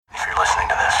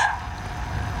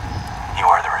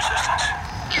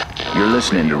You're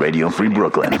listening to Radio Free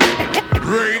Brooklyn.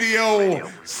 Radio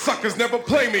suckers never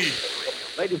play me.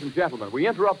 Ladies and gentlemen, we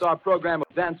interrupt our program of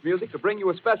dance music to bring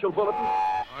you a special bulletin.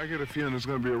 I get a feeling there's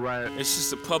going to be a riot. It's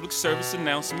just a public service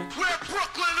announcement. Where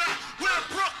Brooklyn at? Where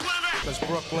Brooklyn at? Because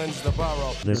Brooklyn's the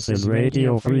borough. This is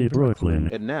Radio Free Brooklyn.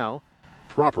 And now,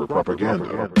 proper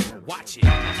propaganda. Watch it.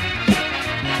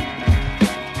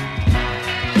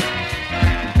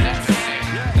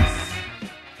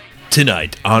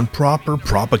 Tonight on Proper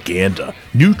Propaganda,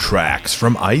 new tracks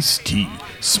from Ice-T,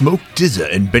 Smoke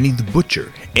DZA and Benny the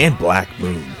Butcher, and Black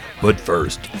Moon. But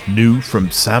first, new from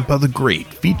Sampa the Great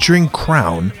featuring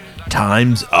Crown,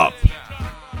 Time's Up.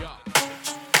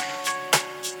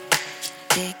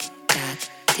 Tick tock,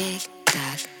 tick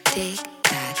tock, tick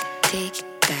tock, tick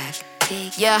tock,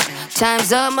 tick. Yeah,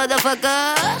 time's up,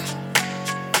 motherfucker.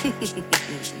 Tick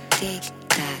tock, tick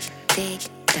tock, tick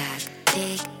tock,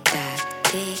 tick tock,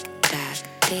 tick tock.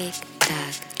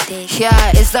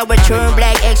 Yeah, it's our return,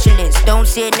 black excellence. Don't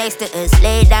sit next to us.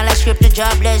 Lay down like scripture,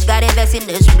 jobless. Gotta invest in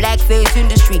this blackface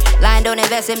industry. Line don't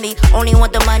invest in me. Only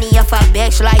want the money off our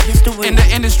backs like history. In the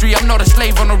industry, I'm not a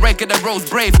slave on a record that rose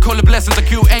brave. Call it blessings, a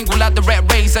cute angle out the rat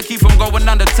race. I keep from going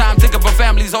under time. Think of our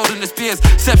families holding the spears.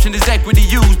 Exception is equity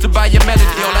used to buy your melody.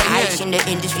 All I hear. Ice in the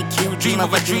industry, Q, dream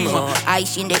of a dreamer.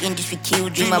 Ice in the industry, Q,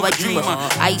 dream of a dreamer.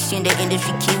 Ice in the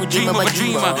industry, Q, dream of a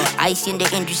dreamer. Ice in the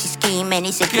industry, scheme and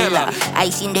it's a killer.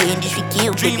 Ice in the industry,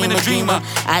 kill, dreaming a dreamer.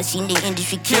 I seen the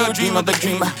industry kill, dream of a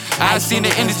dreamer. I seen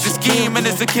the industry scheme, and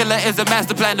it's a killer, it's a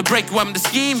master plan to break you. I'm the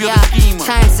scheme, you're the schemer.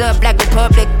 Time's up, Black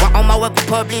Republic. While all my work will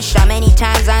publish. How many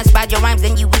times I inspired your rhymes,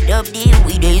 then you would up deal.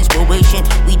 We the inspiration,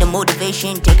 we the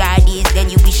motivation. Take ideas, then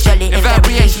you be shutting. In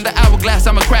variation, the hourglass,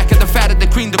 I'm a crack at the fat of the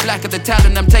cream, the black of the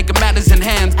talent. I'm taking matters in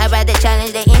hand. I'd rather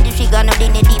challenge the industry, got no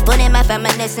dignity. Putting my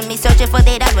feminism, me searching for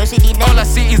their diversity. All I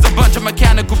see is a bunch of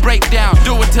mechanical breakdown.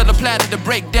 Do it till the planet to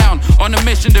break down. On a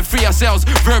mission to free ourselves,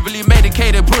 verbally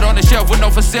medicated, put on the shelf with no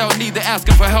for sale. Neither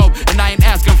asking for help, and I ain't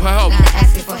asking for help. Not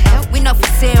asking for help, we not for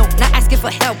sale. Not asking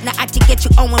for help, not out to get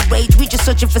your own rage. We just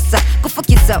searching for some. Go fuck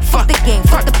yourself, fuck the game,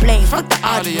 fuck the blame, fuck the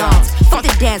audience, fuck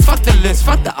the dance, fuck the list,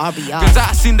 fuck the RBR. Cause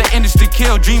I've seen the industry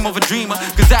kill, dream of a dreamer.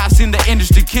 Cause I've seen the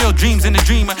industry kill, dreams in a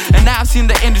dreamer. And I've seen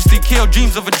the industry kill,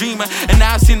 dreams of a dreamer. And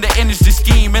I've seen the industry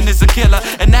scheme, and it's a killer.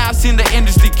 And I've seen the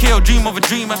industry kill, dream of a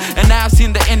dreamer. And I've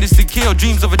seen the industry kill,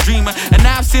 dreams of a dreamer. And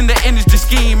I've seen the industry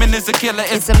scheme, and it's a killer.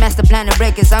 It's a master plan to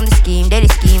break us. I'm the scheme, they the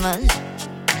schemers.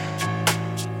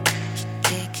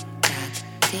 Tick tock,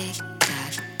 tick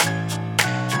tock.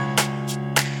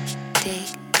 Tick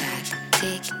tock,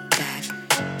 tick tock.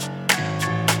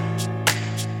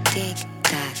 Tick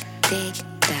tock, tick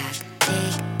tock,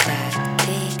 tick tock,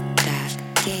 tick tock,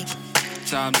 tick.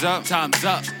 Time's up, time's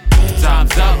up,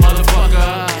 time's up,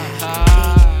 motherfucker.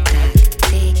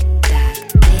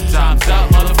 Time's up,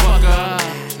 motherfucker.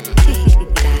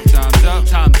 Time's up,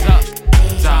 time's up,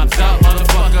 time's up,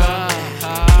 motherfucker.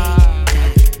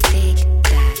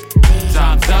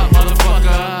 Time's up,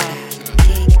 motherfucker.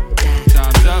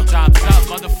 Time's up,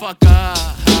 motherfucker.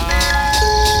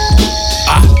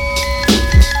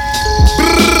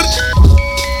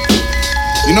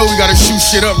 You know we gotta shoot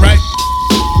shit up, right?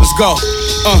 Let's go.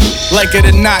 Like it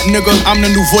or not, nigga, I'm the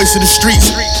new voice of the streets.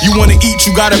 You wanna eat,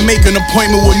 you gotta make an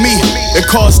appointment with me. It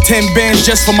costs 10 bands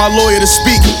just for my lawyer to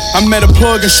speak. I met a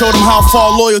plug and showed him how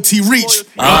far loyalty reach.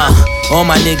 All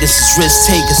my niggas is risk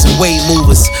takers and weight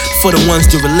movers. For the ones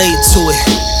that relate to it.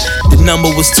 The number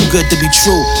was too good to be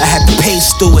true, I had to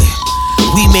pace through it.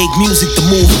 We make music to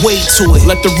move weight to it.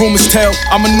 Let the rumors tell,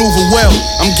 I maneuver well.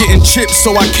 I'm getting chips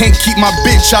so I can't keep my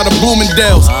bitch out of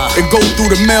Bloomingdale's. It go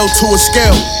through the mail to a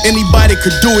scale. Anybody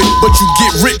could do it, but you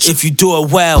get rich if you do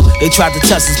it well. They tried to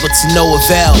test us, but to no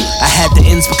avail. I had the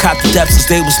ends, but caught the depths as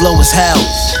they was low as hell.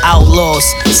 Outlaws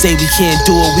say we can't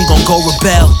do it, we gon' go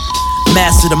rebel.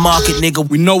 Master the market, nigga,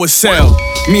 we know it sell.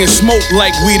 Me and Smoke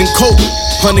like weed and coke.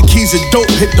 100 keys of dope,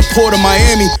 hit the port of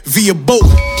Miami via boat.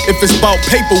 If it's about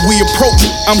paper, we approach.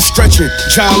 I'm stretching,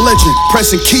 John Legend,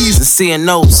 pressing keys and seeing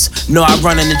notes. Know I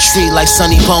run in the tree like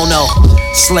Sonny Bono.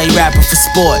 Slay rapper for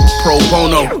sport, pro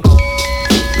bono.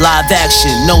 Live action,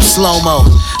 no slow-mo.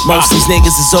 Most these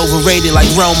niggas is overrated like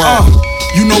Romo.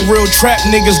 You know real trap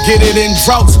niggas get it in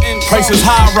droughts. Prices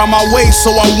high around my way, so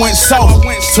I went south.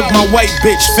 Took my white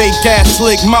bitch, fake ass,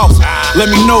 slick mouth. Let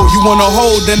me know you wanna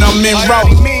hold, then I'm en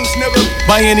route.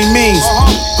 By any means,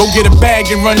 go get a bag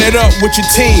and run it up with your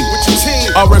team.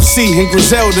 RFC and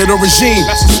Griselda, the regime.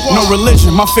 No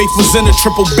religion, my faith was in a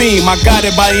triple beam. I got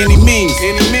it by any means.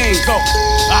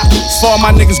 For all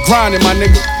my niggas grinding, my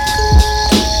nigga.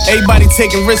 Everybody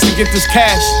taking risks to get this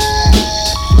cash.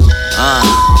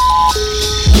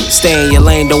 Stay in your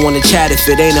lane, don't wanna chat if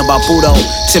it ain't about Budo.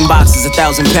 10 boxes,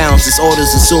 1,000 pounds, this orders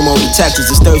and sumo. Detectives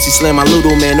is thirsty, slam my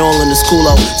Ludo, man, all in this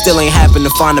culo. Still ain't happen to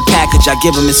find a package, I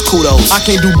give him his kudos. I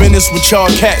can't do business with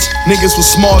y'all cats, niggas with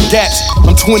small gaps.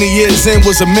 I'm 20 years in,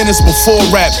 was a menace before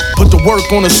rap. Put the work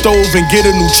on the stove and get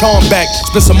a new charm back.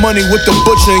 Spend some money with the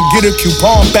butcher and get a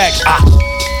coupon back.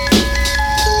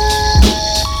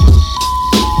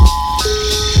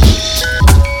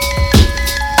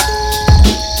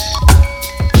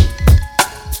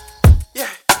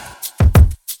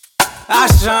 I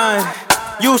shine,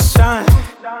 you shine,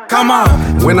 come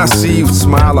on. When I see you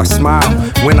smile, I smile.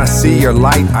 When I see your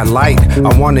light, I light.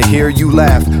 I wanna hear you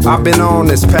laugh. I've been on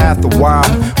this path a while.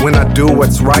 When I do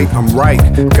what's right, I'm right.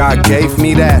 God gave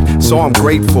me that, so I'm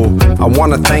grateful. I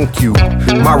wanna thank you,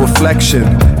 my reflection.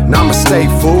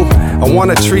 Namaste, fool. I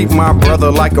wanna treat my brother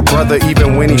like a brother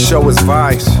even when he show his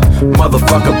vice.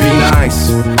 Motherfucker, be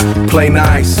nice, play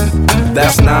nice,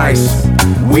 that's nice.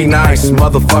 We nice,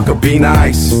 motherfucker, be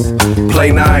nice,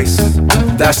 play nice,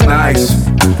 that's nice.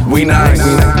 We nice.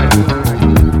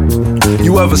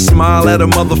 You ever smile at a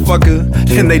motherfucker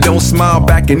and they don't smile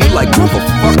back and you like,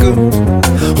 motherfucker,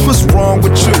 what's wrong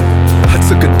with you? I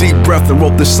took a deep breath and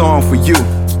wrote this song for you.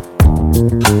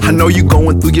 I know you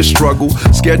going through your struggle,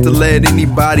 scared to let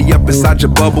anybody up inside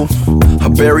your bubble. I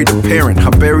buried a parent, I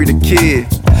buried a kid.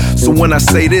 So when I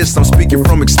say this, I'm speaking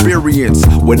from experience.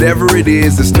 Whatever it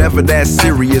is, it's never that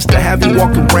serious to have you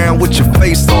walk around with your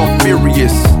face all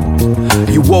furious.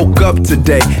 You woke up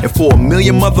today, and for a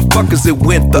million motherfuckers it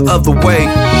went the other way.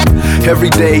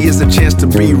 Every day is a chance to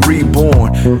be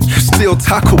reborn. You're still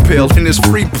Taco Bell and it's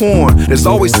free porn. There's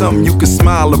always something you can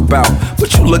smile about,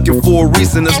 but you're looking for a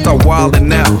reason to start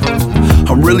wilding out.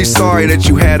 I'm really sorry that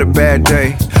you had a bad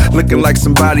day, looking like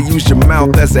somebody used your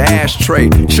mouth as an ashtray.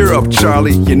 Cheer up,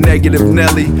 Charlie, you negative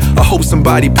Nelly. I hope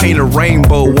somebody paint a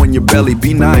rainbow on your belly.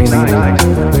 Be nice.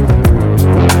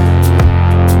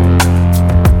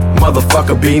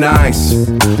 Motherfucker, be nice,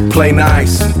 play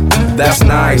nice, that's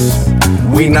nice.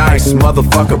 We nice,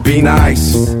 motherfucker, be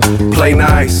nice, play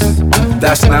nice,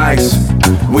 that's nice.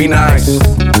 We nice.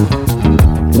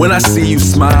 When I see you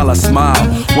smile, I smile.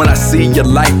 When I see your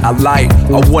light, I light.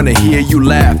 I wanna hear you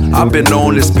laugh. I've been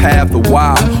on this path a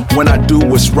while. When I do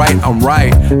what's right, I'm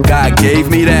right. God gave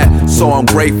me that, so I'm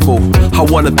grateful. I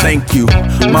wanna thank you,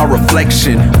 my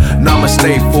reflection.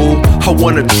 Namaste, fool. I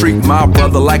wanna treat my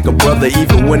brother like a brother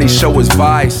even when he show his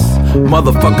vice.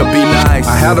 Motherfucker, be nice.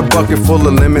 I had a bucket full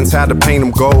of lemons, had to paint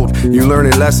them gold. You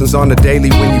learning lessons on the daily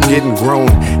when you getting grown.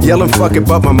 Yelling fuck it,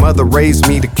 but my mother raised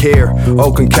me to care.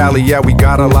 Oakland, Cali, yeah, we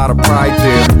got a lot of pride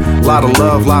there. Lot of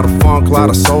love, lot of funk, lot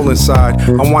of soul inside.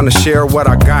 I wanna share what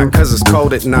I got cause it's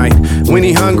cold at night. When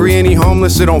he hungry and he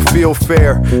homeless, it don't feel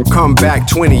fair. Come back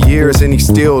 20 years and he's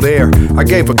still there. I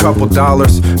gave a couple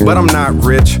dollars, but I'm not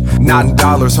rich. Not in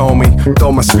dollars, homie,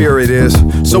 though my spirit is.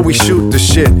 So we shoot the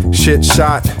shit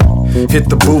shot. Hit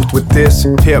the booth with this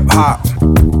hip hop.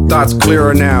 Thoughts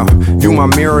clearer now, you my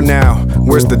mirror now.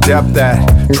 Where's the depth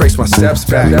at? Trace my steps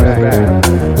back.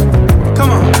 Come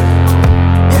on.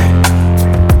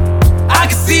 I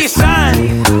can see it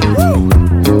shine. Woo.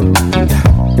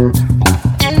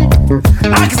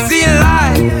 I can see it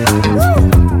light.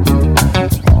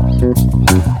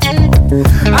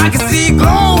 I can see it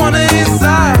glow on the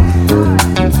inside.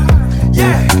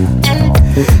 Yeah.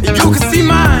 You can see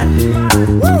mine.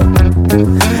 Woo.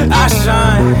 I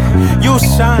shine, you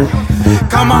shine.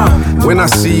 Come on. When I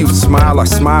see you smile, I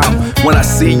smile. When I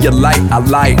see your light, I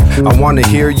light. I wanna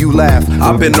hear you laugh.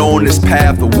 I've been on this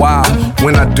path a while.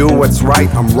 When I do what's right,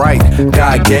 I'm right.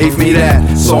 God gave me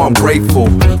that, so I'm grateful.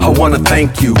 I wanna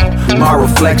thank you, my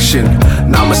reflection.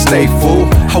 Namaste, fool.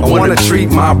 I wanna treat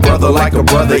my brother like a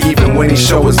brother even when he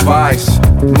show his vice.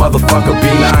 Motherfucker,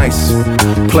 be nice,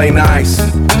 play nice,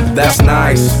 that's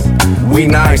nice. We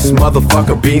nice,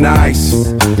 motherfucker, be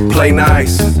nice, play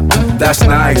nice, that's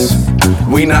nice.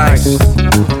 We nice.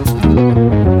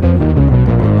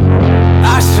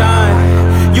 I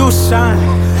shine, you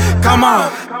shine. Come on.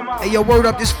 Hey, yo, word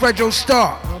up, this Fredro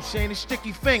Star. You know what I'm saying? It's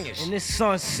Sticky Fingers. And this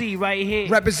Son C right here.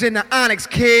 Representing the Onyx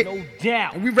Kid. No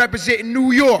doubt. And we representing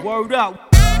New York. Word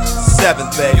up.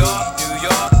 7th, baby. New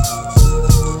York.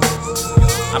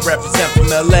 I represent from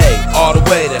LA all the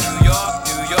way to New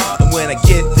York. And when I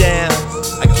get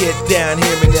down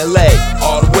here in LA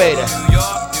all the way to New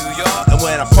York. And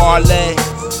when I parlay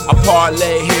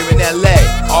here in LA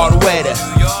all the way to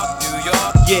New York.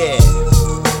 Yeah.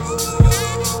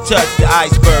 Touch the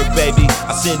iceberg, baby.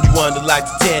 I send you under like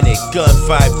Titanic.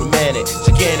 Gunfight romantic,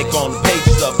 gigantic on the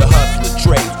pages of the hustler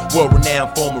trade. World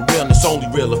renowned for my realness, only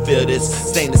real to feel this.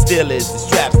 Stainless steel is the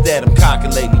straps that I'm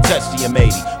cocking lately. Touch the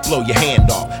M80, blow your hand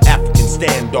off. African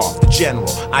standoff, the general,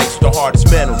 ice the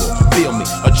hardest mineral. Feel me,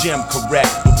 a gem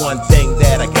correct. The one thing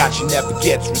that I got you never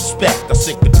gets respect. I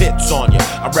sick the pits on ya.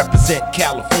 I represent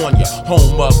California,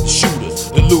 home of the shooters,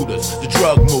 the looters, the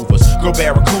drug movers. Girl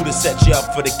Barracuda set you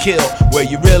up for the kill, where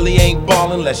you really ain't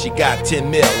ballin' unless you got 10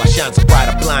 mil. I shine so bright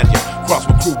I blind ya. Cross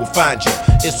my crew will find ya.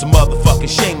 It's a motherfucking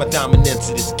shame I dominance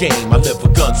of this game. I live for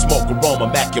gun smoke aroma,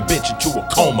 mac your bitch into a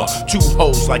coma. 2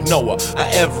 hoes like Noah,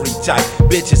 every type.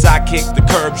 Bitches I kick the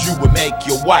curbs, you would make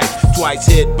your wife. Twice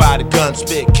hit by the gun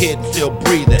spit, kid still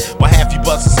breathing. While half you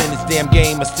busters in this damn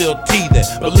game are still teething.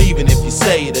 Believing if you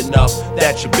say it enough,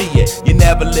 that should be it. You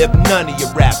never lived none of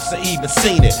your raps or even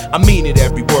seen it. I mean it,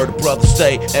 every word a brother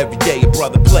say, every day a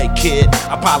brother play, kid.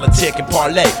 I politic and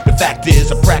parlay. The fact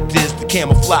is I practice the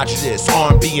camouflage of this.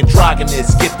 R&B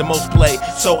androgynous get the most play,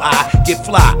 so I get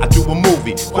fly. I do a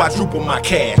movie, quadruple my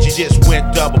cash. You just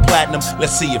went double platinum,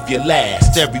 let's see if you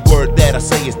last. Every word that I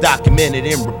say is documented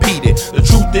and repeated. The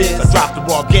truth is I dropped the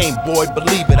raw game, boy,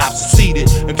 believe it. I've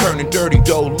succeeded in turning dirty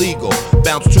dough legal.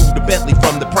 Bounce to the Bentley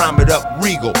from the primed up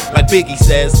Regal. Like Biggie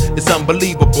says, it's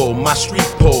unbelievable. My street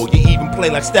pull, you even play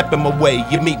like Step in My Way.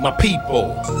 You meet my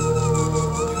people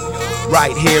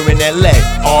right here in LA,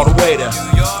 all the way to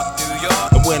New York.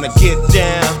 And when I get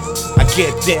down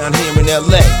here in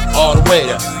LA, all the way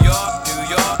to New York.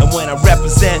 And when I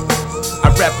represent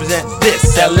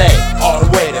this LA, all the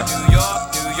way to New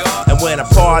York. And when I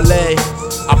parlay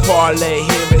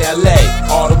here in LA,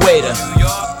 all the way to New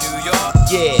York.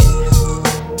 Yeah.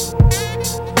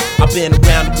 I've been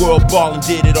around the world ballin',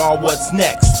 did it all, what's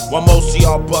next? While most of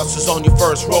y'all busters on your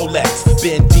first Rolex.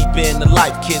 Been deep in the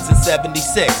life, kids in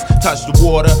 76. Touch the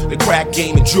water, the crack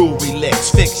game and jewelry licks.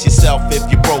 Fix yourself if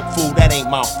you broke, fool, that ain't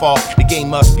my fault. The game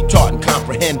must be taught and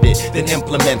comprehended, then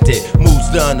implemented. Moves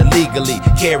done illegally,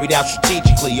 carried out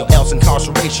strategically, or else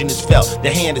incarceration is felt.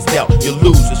 The hand is dealt, you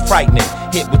lose, it's frightening.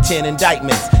 Hit with 10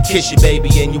 indictments, kiss your baby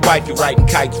and your wife, you're writing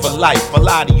kites for life. A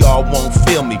lot of y'all won't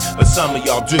feel me, but some of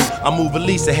y'all do. I move at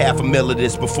least a $500,000 of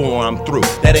this before I'm through.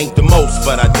 That ain't the most,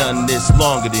 but I done this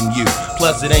longer than you.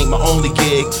 Plus it ain't my only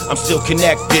gig, I'm still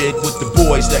connected with the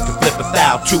boys that can flip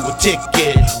 1,000 to a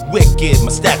ticket. Wicked,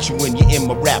 my statue when you're in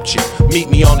my rapture. Meet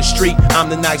me on the street, I'm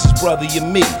the nicest brother you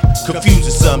meet.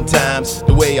 Confusing sometimes,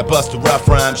 the way I bust the rough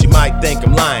rhymes. You might think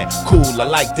I'm lying, cool, I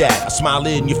like that. I smile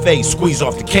in your face, squeeze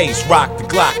off the case, rock the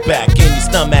Glock back in your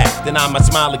stomach, then I might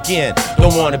smile again.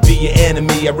 Don't wanna be your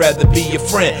enemy, I'd rather be your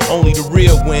friend. Only the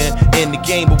real win in the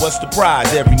game, but what's the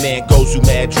prize? Every man goes through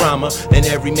mad drama, and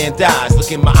every man dies.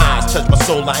 Look in my eyes, touch my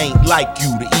soul, I ain't like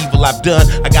you. The evil I've done,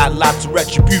 I got lots of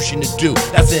retribution to do.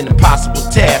 That's an impossible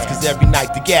task, cause every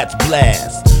night the gats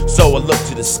blast. So I look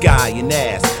to the sky and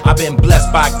ask, I've been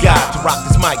blessed by God to rock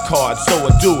this mic card, so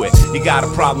I do it. You got a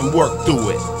problem, work through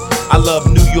it. I love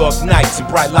New York nights and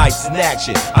bright lights in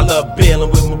action. I love bailing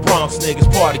with my Bronx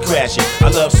niggas party crashing. I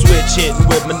love switch hitting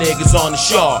with my niggas on the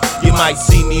Shaw. You might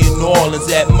see me in New Orleans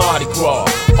at Mardi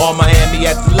Gras, or Miami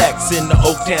at the Lex in the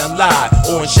Oaktown Live,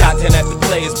 or in Chi-Town at the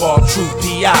Players Ball, True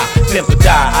P.I. Pimp or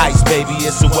Die Ice, baby,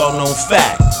 it's a well-known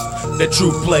fact that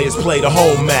true players play the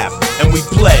whole map, and we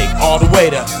play all the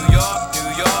way to New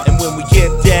York. And when we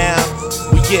get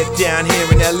down here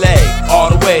in LA, all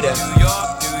the way to New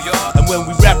York. And when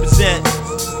we represent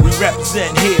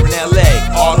here in LA,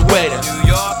 all the way to New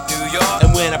York.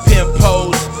 And when I pimp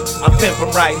pose, I pimp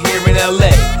them right here in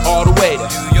LA, all the way to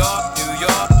New York.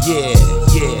 Yeah,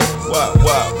 what?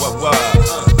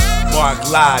 Mark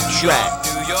live track,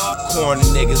 corner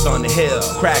niggas on the hill,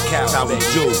 crack house, how we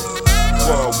do,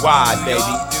 worldwide,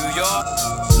 baby.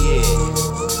 Yeah,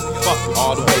 fuck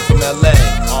all the way from LA,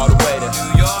 all the way to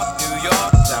New York.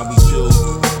 That's how we do.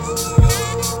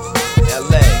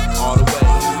 LA, all the way.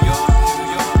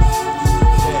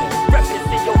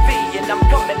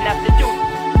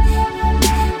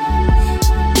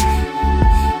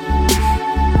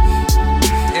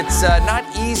 It's not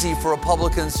easy for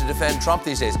Republicans to defend Trump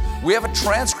these days. We have a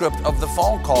transcript of the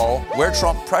phone call where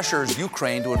Trump pressures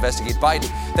Ukraine to investigate Biden.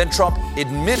 Then Trump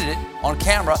admitted it on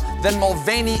camera. Then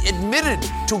Mulvaney admitted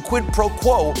to quid pro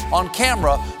quo on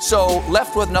camera. So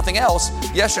left with nothing else,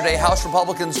 yesterday House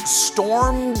Republicans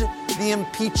stormed the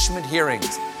impeachment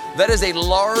hearings. That is a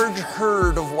large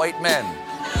herd of white men.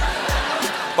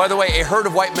 By the way, a herd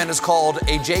of white men is called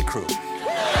a J. Crew.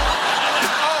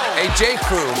 A J.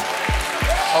 Crew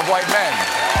of white men.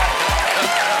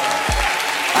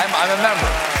 I'm a member.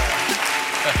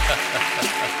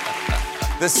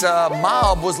 This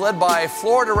mob was led by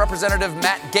Florida Representative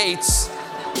Matt Gaetz,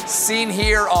 seen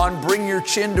here on Bring Your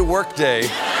Chin to Work Day.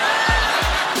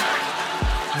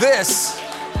 This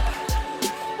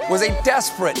was a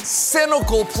desperate,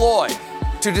 cynical ploy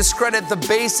to discredit the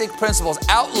basic principles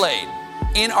outlaid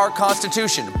in our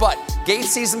Constitution. But Gates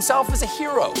sees himself as a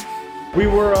hero. We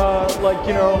were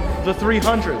the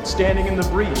 300 standing in the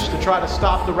breach to try to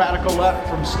stop the radical left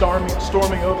from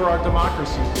storming over our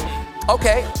democracy.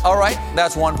 Okay, all right,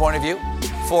 that's one point of view.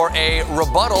 For a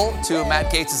rebuttal to Matt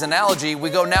Gaetz' analogy, we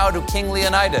go now to King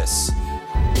Leonidas.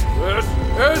 This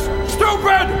is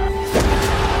stupid!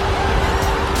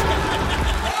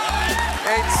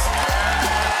 Gaetz.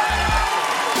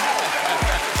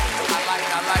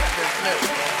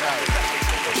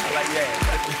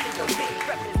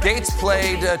 Gaetz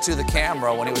played to the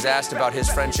camera when he was asked about his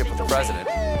friendship with the president.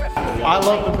 I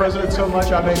love the president so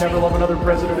much I may never love another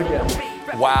president again.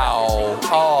 Wow.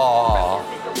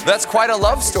 Aww. That's quite a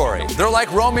love story. They're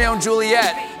like Romeo and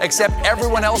Juliet, except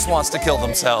everyone else wants to kill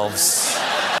themselves.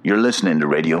 You're listening to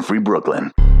Radio Free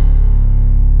Brooklyn.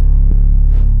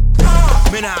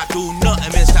 Man, I do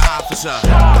nothing, Mr. Officer.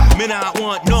 Man, I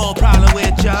want no problem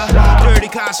with ya. Dirty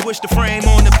cops switch the frame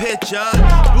on the picture.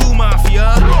 Blue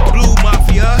Mafia,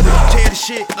 tear the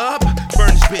shit up,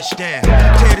 burn this bitch down.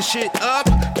 Tear the shit up,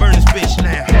 burn this bitch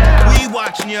down. We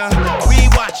watching ya,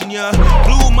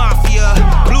 Blue Mafia.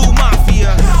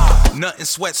 Nothing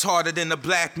sweats harder than a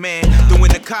black man than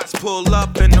when the cops pull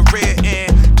up in the rear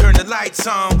end. Turn the lights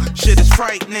on, shit is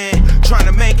frightening. Trying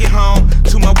to make it home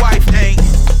to my wife ain't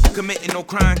committing no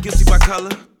crime, guilty by color.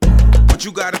 But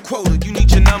you got a quota, you need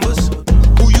your numbers.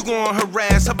 Who you gonna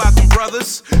harass? How about them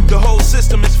brothers? The whole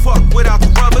system is fucked without the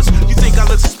rubbers. You think I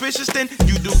look suspicious? Then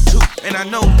you do too. And I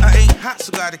know I ain't hot,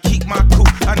 so gotta keep my cool.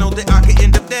 I know that I can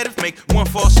end up dead if make one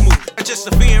false move. I just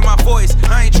a fear in my voice,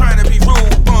 I ain't trying to be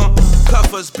rude.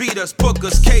 Cuffers, beat us, book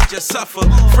us, cage us, suffer.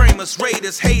 Frame us,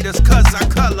 raiders, haters, cause I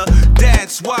color.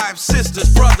 Dads, wives,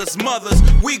 sisters, brothers, mothers.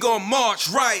 We gon' march,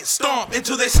 riot, stomp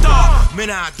until they stop. Man,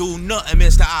 I do nothing,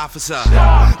 Mr. Officer.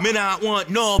 Man, I want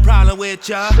no problem with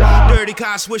ya. Dirty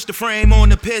cops switch the frame on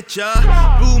the picture.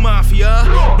 Blue Mafia.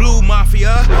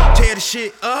 Tear the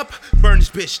shit up, burn this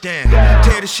bitch down.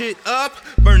 Tear the shit up,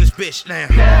 burn this bitch down.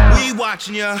 We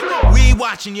watching ya.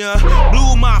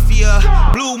 Blue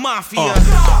Mafia.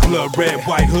 Blood red,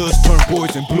 white hoods turn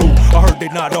boys in blue. I heard they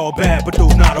not all bad, but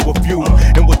those not are a few.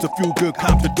 And what's a few good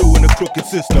cops to do in a crooked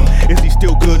system? Is he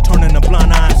still good, turning a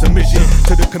blind eye in submission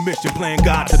to the commission, playing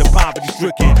God to the poverty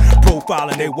stricken?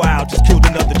 Profiling they wild, just killed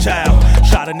another child.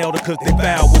 Shot an elder cause they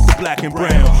foul with the black and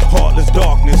brown. Heartless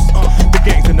darkness, the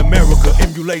gangs in America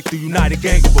emulate the United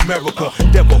Gang of America.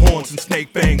 Devil horns and snake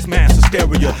fangs, mass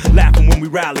hysteria. Laughing when we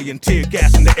rally and tear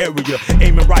gas in the area.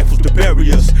 Aiming rifles to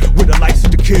bury us with a license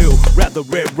to kill. Rather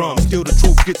red rum, still the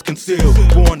truth gets concealed.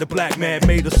 Born the black man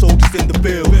made us soldiers in the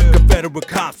field. Confederate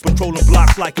cops patrolling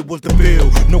blocks like it was the bill.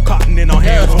 No cotton in our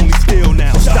hands, only steel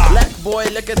now. Stop. Black boy,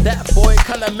 look at that boy,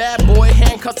 kinda mad boy.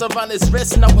 Handcuffs around his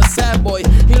wrist, now a sad boy.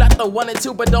 He like the 1 and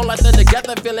 2, but don't like them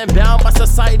together. Feeling bound by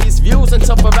society's views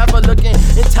until forever. Looking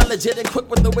intelligent and quick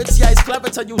with the wits, yeah, he's clever.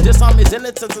 Till you disarm his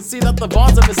innocence and see that the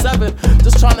bonds of his severed.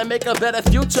 Just trying to make a better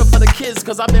future for the kids,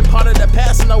 cause I've been part of the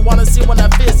past and I wanna see when I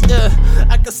fist, yeah.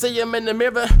 I can see him in the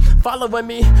mirror, following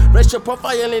me. Racial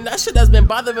profiling, that shit has been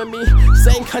bothering me.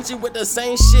 Same country with the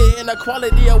same shit,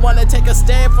 inequality. I wanna take a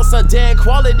stand for some damn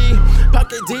quality.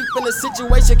 Pocket deep in the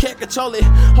situation, can't control it.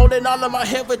 Holding on to my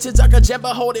heritage, I could never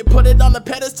hold it. Put it on the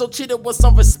pedestal, treat it with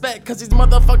some respect. Cause these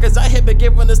motherfuckers out here been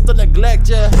giving us the neglect,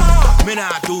 yeah. Man,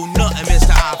 I do nothing,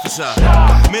 Mr. Officer.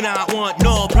 Man, I want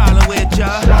no problem with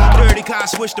ya. Dirty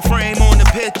cops switch the frame on the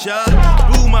picture.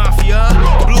 Blue Mafia.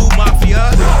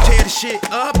 Tear the shit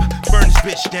up, burn this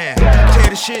bitch down. Tear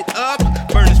the shit up,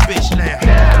 burn this bitch down.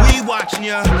 We watching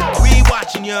ya.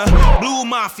 Blue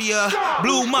Mafia.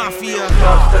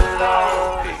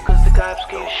 Cause the cops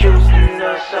keep shooting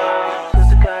us all. Cause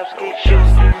the cops keep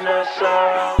shooting us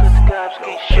all. Cause the cops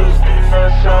keep shooting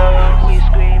us all. We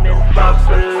screaming fuck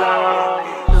the law.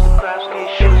 Cause the cops keep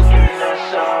shooting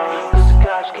us all. Cause the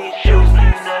cops keep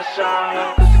shooting us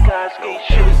all. Cause the cops keep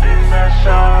shooting us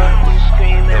all. We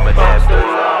screaming fuck the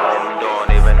law.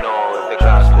 Don't even know if the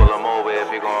cops pull them over if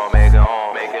you're gonna make it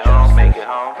home. Make it home.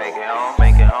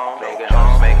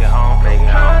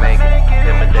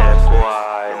 Them a dead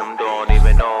boy, and them don't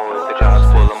even know if the cops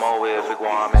pull them over if you're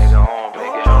gonna make it home.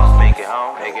 Make it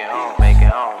home.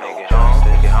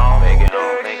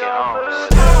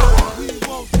 We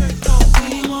won't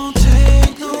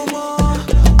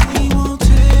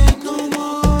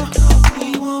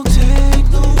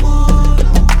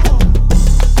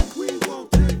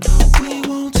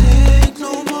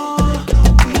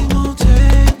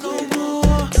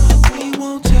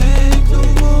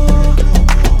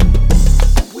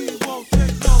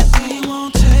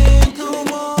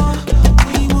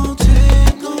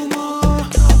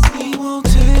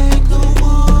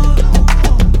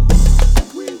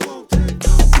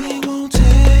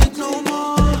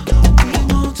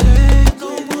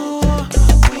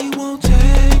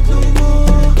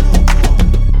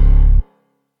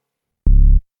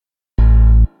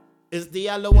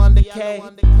yellow on the K.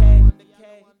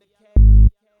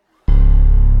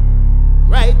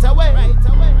 Right away.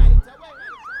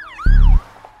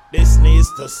 This needs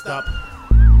to stop.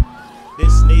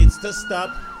 This needs to stop.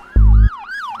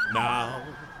 Now.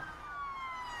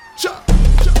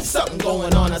 Something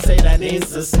going on, I say that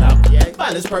needs to stop.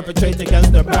 Violence perpetrated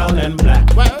against the brown and black.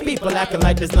 People acting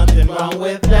like there's nothing wrong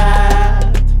with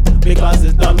that, because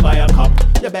it's done by a cop.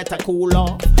 You better cool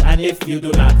off, and if you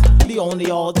do not, the only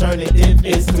alternative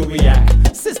is to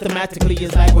react. Systematically,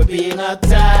 it's like we're being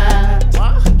attacked.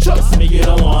 Trust me, you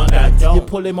don't want that. You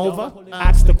pull him over,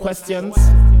 ask the questions.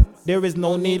 There is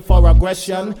no need for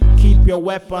aggression. Keep your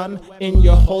weapon in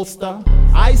your holster.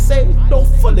 I say, don't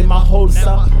fool him a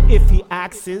holster. If he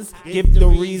asks, give the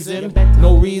reason.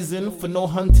 No reason for no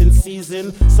hunting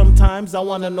season. Sometimes I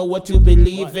wanna know what you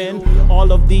believe in.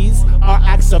 All of these are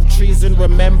acts of treason.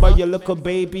 Remember your little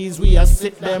babies, we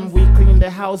assist them. We clean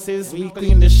the houses, we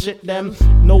clean the shit them.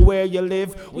 Know where you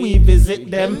live, we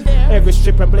visit them. Every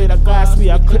strip and blade of glass,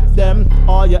 we equip them.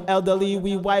 All your elderly,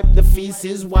 we wipe the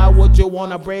feces. Why would you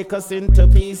wanna break us into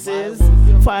pieces?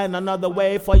 Find another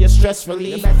way for your stress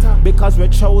relief, because we're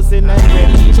chosen and we're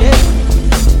needed.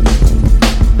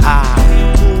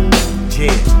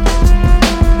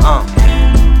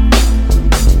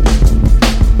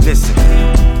 Listen.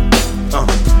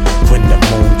 When the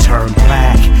moon turned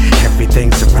black,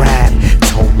 everything's a rap.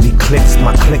 Totally clicks,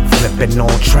 my click flipping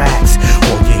on tracks.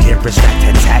 All you hear is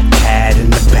rat-tat-tat-tat in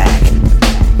the back.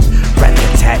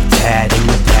 Rat-tat-tat-tat in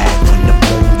the back. When the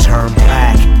moon turned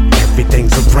black,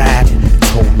 everything's a rap.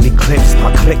 Totally clips,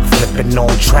 my click flipping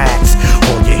on tracks.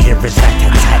 All you hear is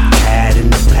rat-tat-tat-tat in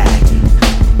the back.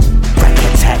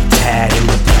 Rat-tat-tat-tat in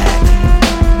the back.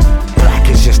 Black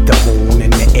is just the moon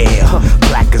in the air.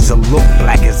 Black is a look,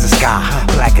 black as the sky,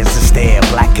 black as the stare.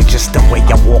 Black is just the way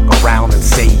I walk around and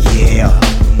say yeah.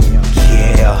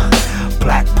 Yeah,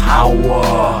 black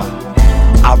power.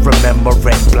 I remember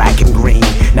red, black, and green.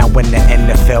 Now in the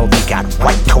NFL, they got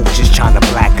white coaches trying to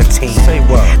black a team. Say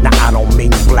what? Now I don't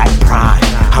mean black pride,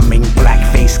 I mean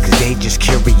blackface, cause they just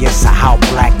curious of how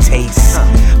black tastes.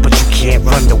 But you can't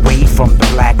run away from the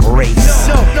black race,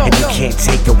 and you can't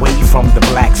take away from the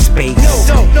black space.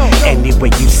 Anyway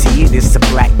you see it, it's a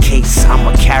black case.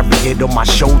 I'ma carry it on my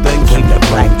shoulder and keep the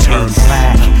black taste.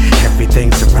 Black,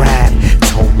 everything's a rap.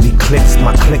 Totally clicks,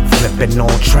 my click flipping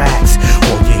on tracks.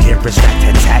 All you hear is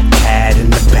rat-tat-tat-tat in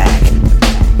the back.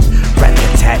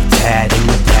 Rat-tat-tat-tat in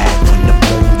the back. When the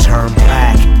moon turned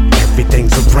black,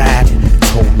 everything's a rap.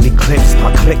 Totally clips,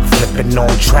 my click flipping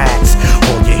on tracks.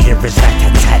 All you hear is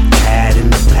rat-tat-tat-tat in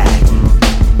the back.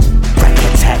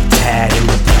 Rat-tat-tat-tat in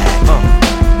the back.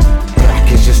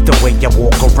 Black is just the way I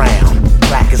walk around.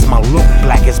 Black is my look,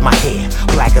 black is my hair,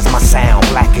 black is my sound.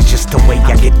 Black is just the way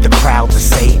I get the crowd to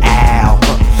say ow.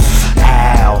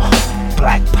 Ow,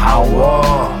 black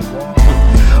power.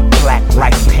 Black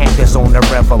like panthers on the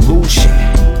revolution.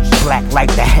 Black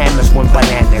like the hammers when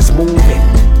bananas moving.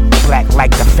 Black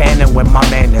like the phantom when my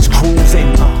man is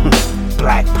cruising.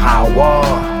 Black power.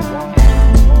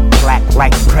 Black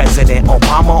like President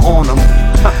Obama on him.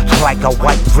 Like a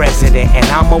white president and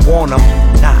I'ma want him.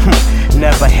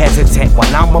 Never hesitant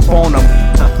when I'm up on him.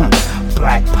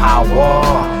 Black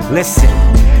power. Listen,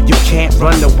 you can't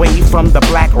run away from the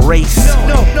black race,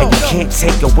 and you can't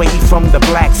take away from the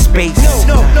black space.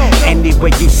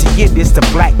 Anyway you see it, it's the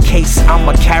black case.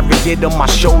 I'ma carry it on my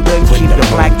shoulder and keep the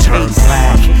black taste.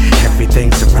 Black,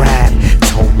 everything's a rap.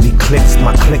 Totally clicks,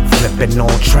 my click flipping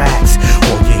on tracks.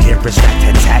 All you hear is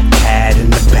rat-tat-tat-tat in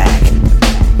the back.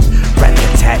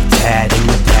 Rat-tat-tat-tat in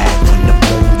the back. When the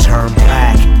moon turned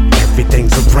black,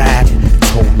 everything's a rap.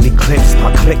 Totally clips,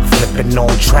 my click flipping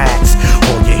on tracks.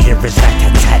 All you hear is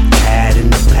rat-tat-tat-tat in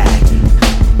the back.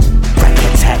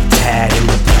 Rat-tat-tat-tat in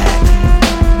the back.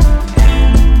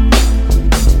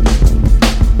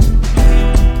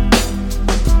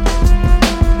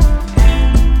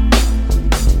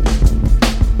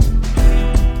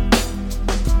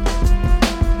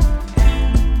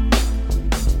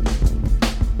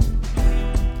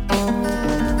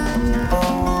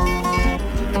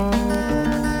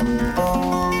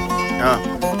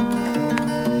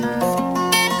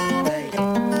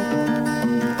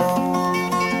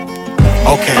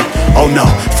 Okay, oh no,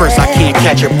 first I can't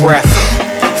catch a breath.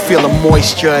 Feeling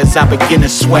moisture as I begin to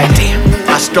sweat.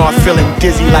 I start feeling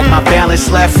dizzy like my balance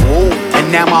left. And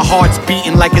now my heart's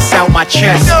beating like it's out my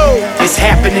chest. It's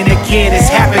happening again, it's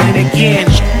happening again.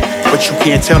 But you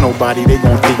can't tell nobody, they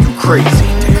gon' think you crazy.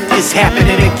 It's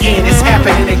happening again, it's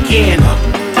happening again.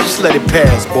 Just let it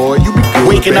pass, boy, you be good.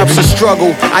 Waking up's a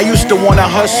struggle. I used to wanna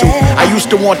hustle. I used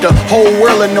to want the whole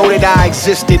world to know that I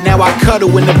existed. Now I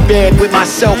cuddle in the bed with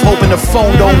myself, hoping the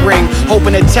phone don't ring,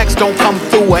 hoping the text don't come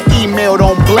through, or email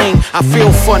don't bling. I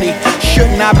feel funny.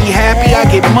 Shouldn't I be happy? I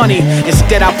get money.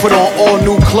 Instead I put on all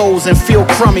new clothes and feel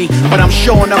crummy, but I'm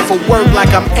showing up for work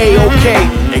like I'm A-OK.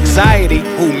 Anxiety?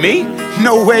 Who, me?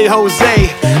 No way, Jose.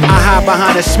 I hide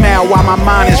behind a smile while my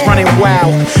mind is running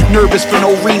wild. Nervous for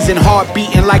no reason, heart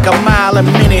beating like a mile a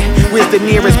minute. Where's the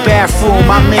nearest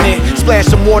bathroom? I'm in it. Splash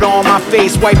some water on my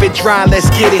face, wipe it dry, let's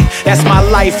get it. That's my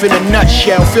life in a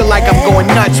nutshell. Feel like I'm going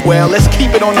nuts, well, let's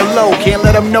keep it on the low. Can't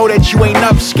let them know that you ain't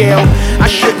upscale. I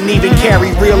shouldn't even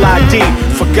carry real ID.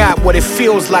 Forgot what it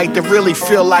feels like to really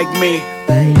feel like me.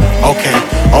 Okay,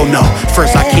 oh no,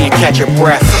 first I can't catch a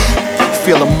breath.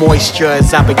 Feel the moisture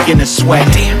as I begin to sweat.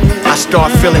 I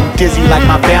start feeling dizzy like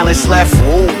my balance left.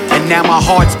 And now my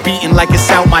heart's beating like it's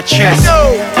out my chest.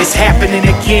 It's happening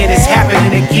again, it's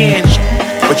happening again.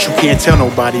 But you can't tell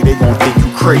nobody, they gon' think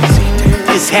you crazy.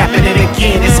 It's happening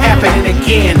again, it's happening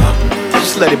again.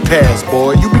 Just let it pass,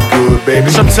 boy, you be good, baby.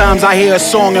 Sometimes I hear a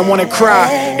song and wanna cry.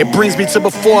 It brings me to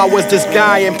before I was this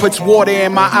guy and puts water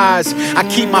in my eyes. I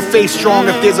keep my faith strong.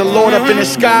 If there's a Lord up in the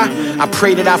sky, I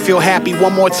pray that I feel happy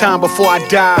one more time before I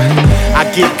die.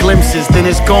 I get glimpses, then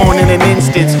it's gone in an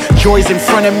instant. Joy's in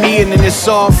front of me and then it's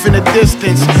off in the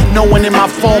distance. No one in my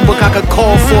phone book I could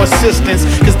call for assistance,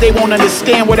 cause they won't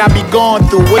understand what I be going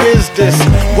through. What is this?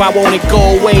 Why won't it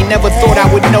go away? Never thought I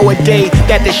would know a day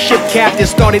that the ship captain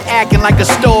started acting like a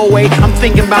stowaway. I'm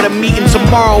thinking about a meeting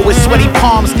tomorrow with sweaty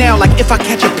palms now. Like if I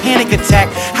catch a panic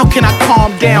attack, how can I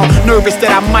calm down? Nervous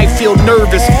that I might feel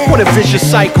nervous. What a vicious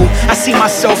cycle. I see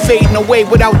myself fading away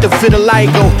without the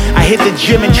vitiligo. I hit the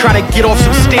gym and try to get off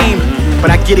some steam, but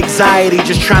I get anxiety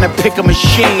just trying to pick a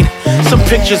machine. Some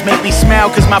pictures make me smile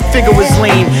cause my figure is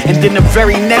lean, and then the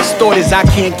very next thought is I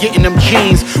can't get in them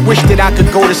jeans. Wish that I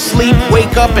could go to sleep,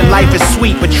 wake up and life is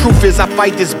sweet, but truth is I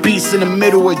fight this beast in the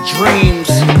middle of dreams.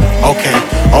 Okay,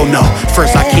 oh no,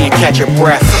 first I can't catch a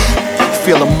breath.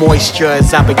 Feel the moisture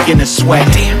as I begin to sweat.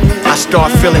 I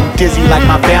start feeling dizzy like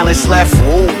my balance left.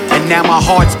 And now my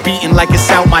heart's beating like it's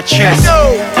out my chest.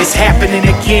 It's happening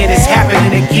again, it's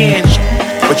happening again.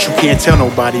 But you can't tell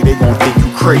nobody, they gon' think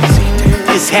you crazy.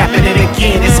 It's happening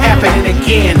again, it's happening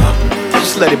again.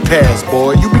 Just let it pass,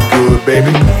 boy, you be good,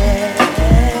 baby.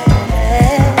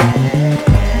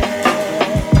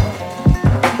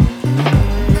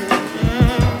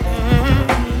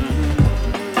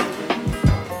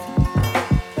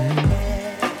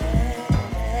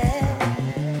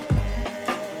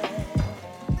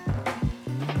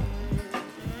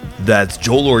 That's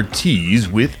Joel Ortiz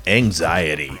with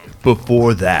Anxiety.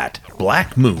 Before that,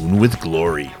 Black Moon with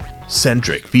Glory.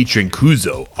 Centric featuring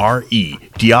Kuzo, R.E.,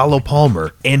 Diallo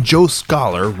Palmer, and Joe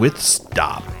Scholar with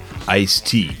Stop.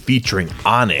 Ice-T featuring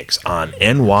Onyx on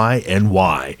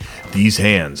NYNY. These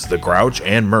Hands, The Grouch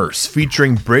and Merce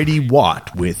featuring Brady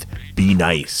Watt with Be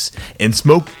Nice. And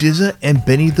Smoke DZA and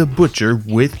Benny the Butcher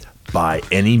with By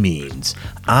Any Means.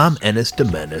 I'm Ennis de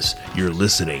Menace. You're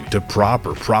listening to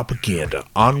Proper Propaganda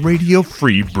on Radio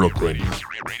Free Brooklyn. Radio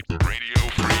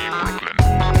Free Brooklyn.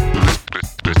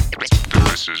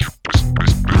 This is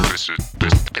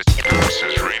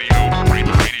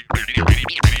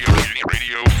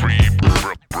Radio Free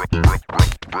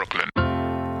Brooklyn.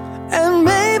 And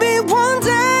maybe one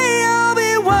day I'll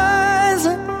be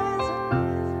wiser,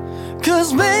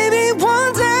 'cause maybe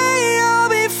one day I'll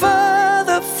be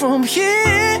further from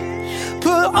here.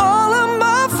 Put all of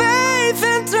my faith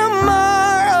in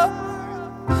tomorrow.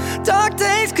 Dark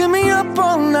days keep me up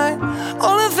all night.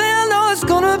 Only thing I know is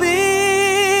gonna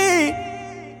be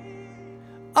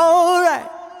alright.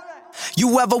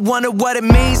 You ever wonder what it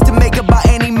means to make it by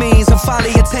any means and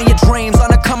finally attain your dreams? On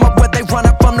the come up where they run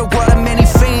up from the world of many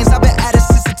fiends. I've been at it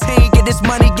since a teen. Get this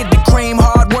money, get the cream.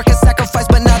 Hard work and sacrifice,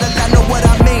 but now that I know what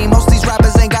I mean. Most these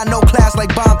rappers ain't got no class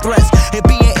like bomb threats. It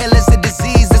being ill is a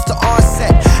disease, it's the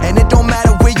onset. And it don't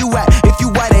matter where you at, if you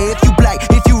white or if you black,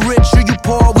 if you rich or you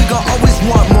poor, we gon' always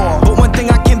want more. But one thing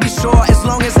I can be sure, as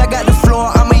long as I got the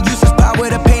floor, I'ma use this power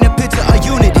to paint a picture of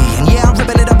unity. And yeah, I'm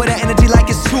ripping it up with that energy like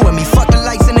it's two of me. Fuck the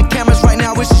lights and the cameras right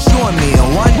now, it's showing me.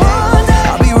 And one day,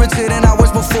 I'll be richer than I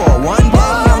was before. One day,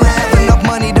 I'ma have enough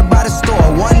money to buy the store.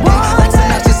 One day, like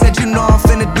Sinatra said, you know I'm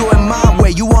finna do it my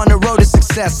way. You on the road to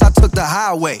success, I took the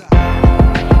highway.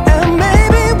 And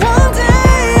maybe one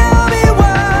day I'll be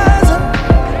wiser,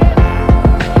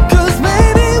 'cause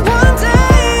maybe one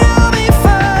day I'll be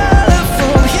further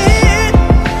from here.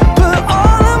 Put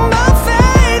all of my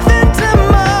faith in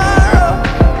tomorrow.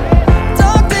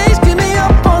 Dark days keep me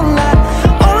up all night.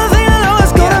 Only thing I know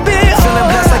is gonna be Feeling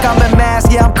blessed like I'm in mass,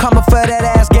 yeah, I'm coming for that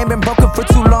ass. Game been broken for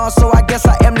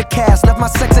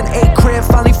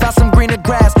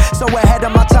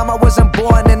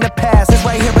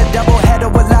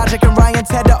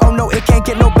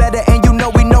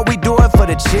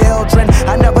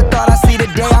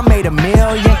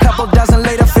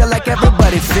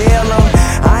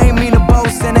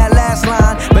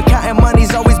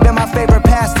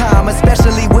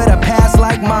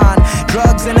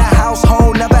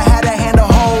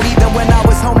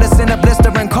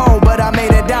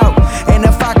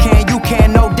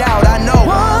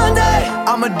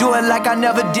I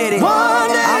never did it. One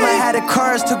day, I'ma have the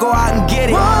courage to go out and get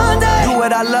it. One day, do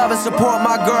what I love and support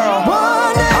my girl.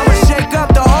 One day, I'ma shake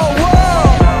up the whole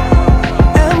world.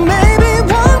 And maybe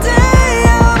one day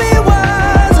I'll be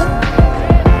wiser.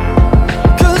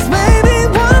 'Cause maybe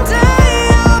one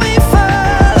day I'll be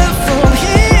further from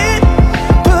here.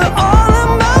 Put all of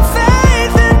my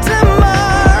faith in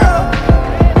tomorrow.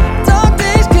 Dark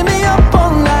days keep me up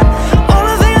all night.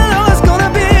 Only thing I know is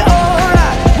gonna be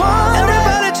alright.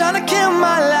 Everybody trying to kill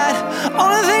my light.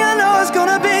 Only thing I know is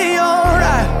gonna be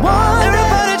alright.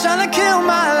 Everybody trying to kill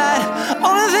my light.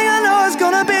 Only thing I know is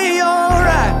gonna be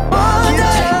alright. Keep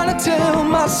trying to tell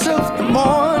myself the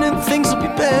morning things will be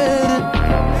better.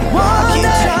 I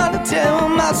keep trying to tell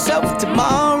myself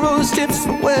tomorrow's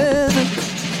different weather.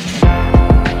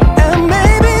 And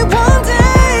maybe one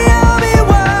day I'll be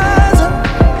wiser.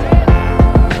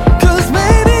 'Cause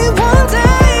maybe one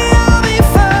day I'll be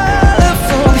further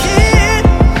from here.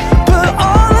 Put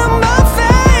all of my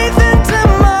faith in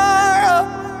tomorrow.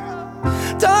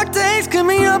 Dark days keep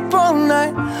me up all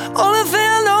night. Only thing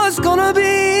I know is gonna be.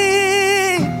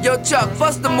 Yo, Chuck,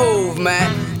 what's the move, man?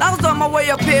 I was on my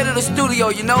way up here to the studio,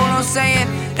 you know what I'm saying?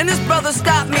 And this brother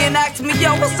stopped me and asked me,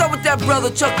 yo, what's up with that brother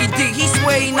Chucky D? He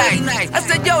swear he nice. I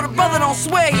said, yo, the brother don't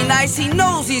swear he nice, he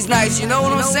knows he's nice, you know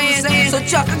what I'm saying? So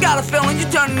Chuck, I got a feeling you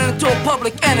turning into a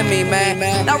public enemy,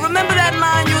 man. Now remember that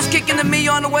line you was kicking to me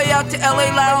on the way out to LA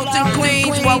Lounge in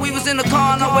Queens while we was in the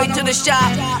car on our way to the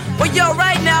shop? Well, yo,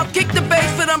 right now, kick the bass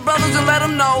for them brothers and let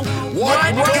them know what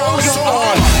goes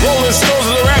on. Rolling Stones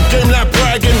in the rap game, not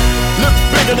bragging. Look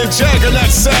bigger than Jagger, not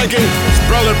sagging.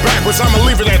 Spell it backwards, I'ma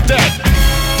leave it at that.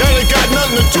 That ain't got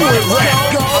nothing to do with rap.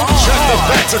 Check the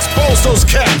facts, expose those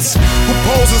cats who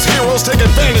pose as heroes, take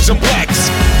advantage of blacks.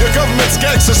 The government's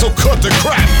gangsters, so cut the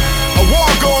crap. A war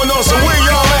going on, so where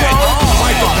y'all at?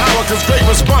 Fight the power, cause great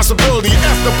responsibility.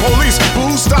 F the police, but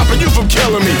who's stopping you from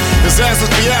killing me? Disasters,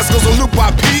 fiascos, a loop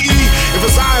by PE. If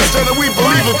it's I instead of we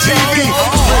believe in TV.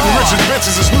 Spitting Richard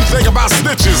bitches, this new thing about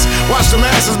snitches. Watch the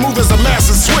masses move as the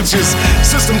masses switches.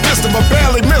 System distant, but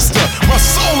barely missed her. My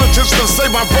sole intention to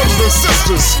save my brothers and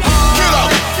sisters. Get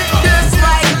up! Just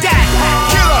like that.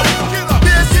 Get up!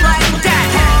 Just like that.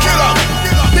 Get up!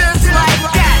 Just like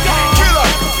that. Get up!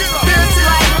 Just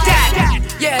like that.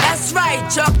 Yeah, that's right,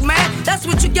 Chuck, man. That's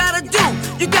what you gotta do.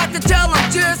 You got to tell them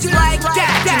just like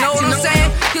that. You know what I'm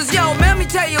saying? Cause yo, man, let me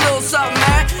tell you a little something,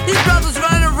 man. These brothers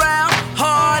running around,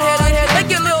 hard-headed, they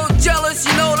get a little jealous,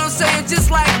 you know what I'm saying?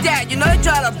 Just like that. You know, they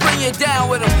try to bring you down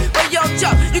with them. But yo,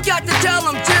 Chuck, you got to tell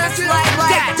them just like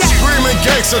that. Screaming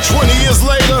gangster 20 years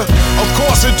later. Of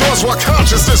course, endorsed while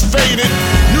consciousness faded.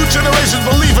 New generations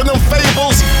believe in them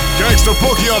fables. Gangster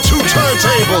boogie on 2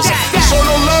 turntables. Show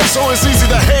no love, so it's easy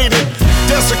to hate it.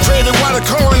 Desecrated while the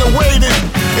coroner waited.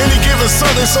 Any given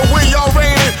Sunday, so where y'all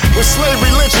raided? With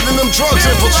slavery lynching and them drugs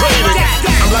infiltrated.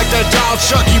 I'm like that doll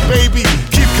Chucky, baby.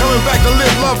 Keep coming back to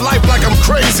live love life like I'm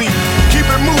crazy. Keep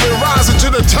it moving, rising to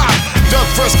the top. Duck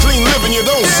fresh, clean living, you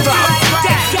don't stop.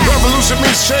 Revolution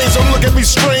means change, don't look at me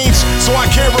strange. So I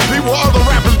can't repeat what other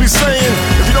rappers be saying.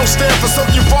 If you don't stand for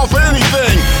something, you fall for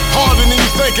anything. Harder than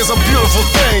you think is a beautiful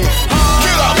thing.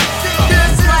 Get up!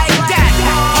 Just like that.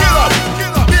 Get up!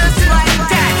 Just like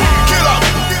that. Get up!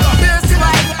 Just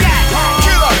like that.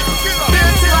 Get up!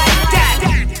 Just like that.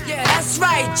 Yeah, that's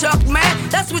right, Chuck, man.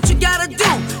 That's what you gotta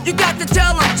do. You got to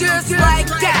tell them just like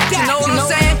that. You know what I'm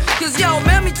saying? Cause yo,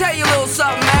 man, let me tell you a little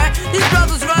something, man. These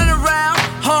brothers running around,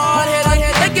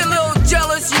 hard-headed, they get a little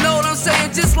jealous, you know what I'm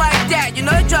saying? Just like that. You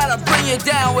know, they try to bring you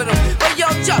down with them. But yo,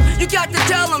 Chuck, you got to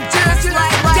tell them just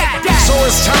like that. So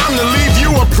it's time to leave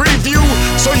you a preview,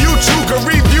 so you too can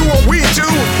review what we do.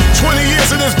 20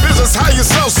 years in this business, how you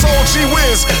sell soul, gee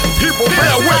whiz. People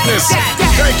bear witness.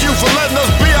 Thank you for letting us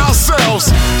be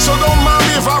ourselves. So don't mind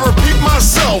me if I repeat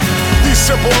myself. These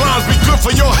simple lines be good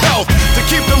for your health, to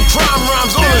keep them crime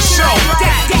rhymes on the shelf.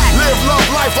 Live love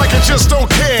life like you just don't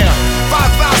care.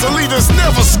 5,000 leaders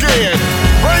never scared.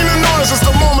 Rain and noise is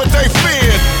the moment they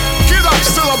feared. Get up,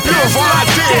 still a beautiful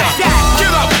idea.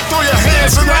 Get up, throw your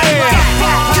hands in the air.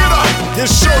 Get up and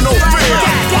show no fear.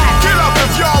 Get up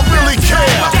if y'all really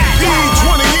care. He need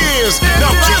 20 years,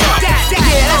 now get up. Yeah,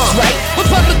 that's right. We're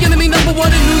public enemy number 1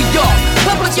 in New York.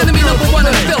 Public enemy number 1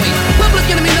 in Philly. Public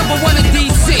enemy number 1 in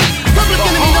DC. Public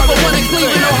enemy number 1 in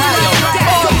Cleveland, Ohio.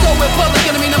 Also, we're public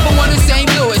enemy number 1 in St.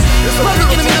 Louis. Public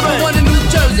enemy number 1 in New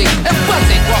Jersey. And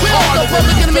Buzzing. We're also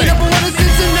public enemy number 1 in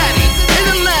Cincinnati. In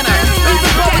Atlanta.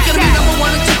 Even public enemy number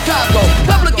 1 in Chicago.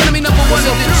 Public enemy number 1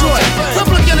 in Detroit.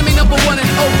 Public enemy number 1 in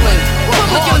Oakland.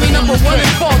 Public enemy number 1 in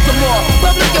Baltimore.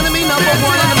 Public enemy number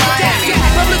 1 in Miami.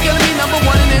 Public enemy number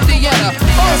 1 in Indiana.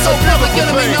 Also public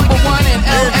enemy number 1 in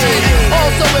LA.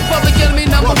 Also in Public Enemy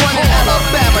number 1 in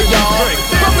Alabama, y'all.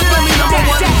 Public Enemy number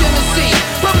 1 in Tennessee.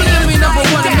 Public Enemy number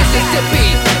 1 in Mississippi.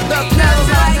 Look, now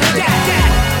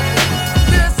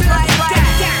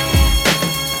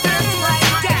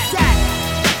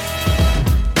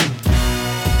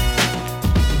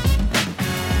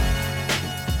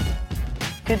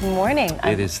Good morning.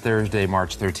 It is Thursday,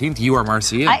 March 13th. You are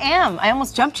Marcia. I am. I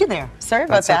almost jumped you there. Sorry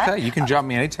about That's that. okay. You can jump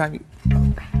me anytime.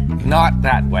 Not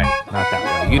that way. Not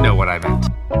that way. You know what I meant.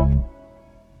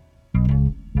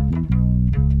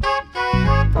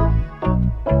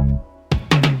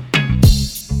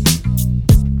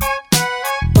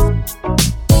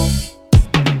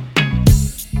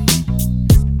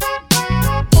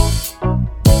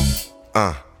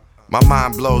 My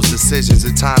mind blows decisions,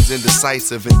 at times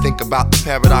indecisive, and think about the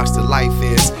paradox that life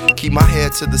is. Keep my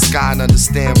head to the sky and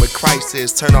understand what Christ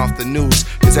is. Turn off the news,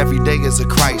 cause every day is a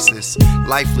crisis.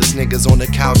 Lifeless niggas on the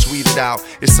couch weeded out.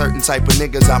 It's certain type of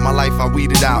niggas out my life I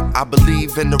weeded out. I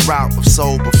believe in the route of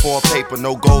soul before paper,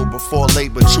 no gold before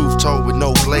labor, truth told with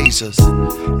no glaziers.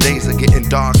 Days are getting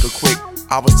darker quick.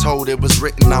 I was told it was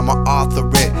written, I'm an author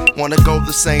it. Wanna go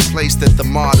the same place that the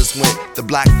martyrs went. The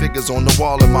black figures on the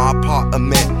wall in my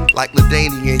apartment. Like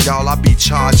LaDainian, y'all, I be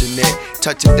charging it.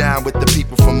 Touching down with the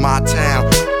people from my town.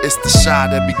 It's the shy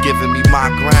that be giving me my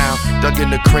ground. Dug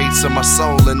in the crates of my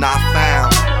soul and I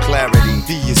found clarity.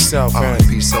 Be yourself, man. And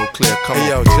be so clear, come on. Hey,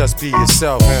 yo, just be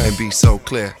yourself, man. And be so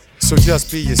clear. So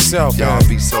just be yourself, man. Y'all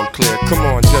be so clear. Come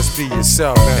on, just be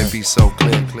yourself, man. And be so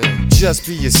clear, clear. Just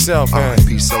be yourself, man. And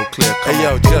be so clear. Come hey,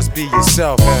 yo, on. just be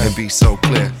yourself, man. And be so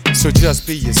clear. So just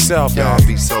be yourself, man. Y'all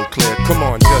be so clear. Come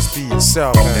on, just be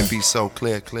yourself, man. And be so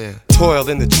clear, clear. Toiled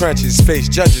in the trenches,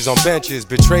 faced judges on benches,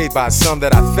 betrayed by some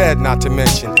that I fed, not to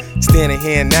mention. Standing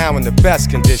here now in the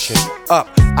best condition. Up,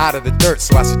 out of the dirt,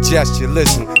 so I suggest you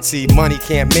listen. See, money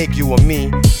can't make you or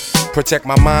me. Protect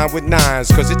my mind with nines,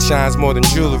 cause it shines more than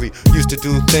jewelry. Used to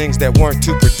do things that weren't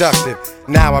too productive.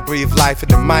 Now I breathe life in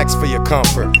the mics for your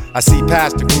comfort. I see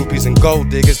past the groupies and gold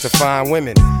diggers to find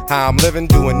women. How I'm living,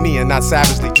 doing me and not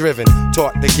savagely driven.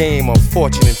 Taught the game of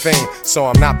fortune and fame, so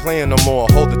I'm not playing no more.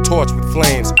 Hold the torch with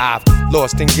flames. I've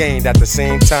lost and gained at the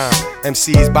same time.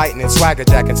 MCs biting and swagger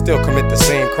jack and still commit the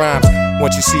same crimes.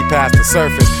 Once you see past the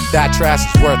surface, that trash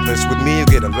is worthless. With me you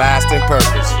get a lasting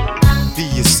purpose. Be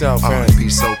yourself, man. Be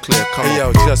so clear, come hey,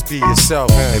 on. yo, just be yourself,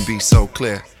 man. And be so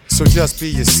clear. So just be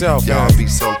yourself, man. Y'all be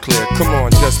so clear. Come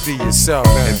on, just be yourself,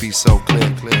 man. And be so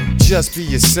clear, clear. Just be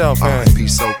yourself, man. And be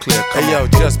so clear. Come hey, yo,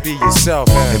 on. just be yourself,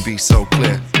 man. And be so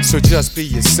clear. So just be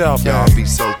yourself, man. Y'all be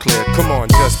so clear. Come on,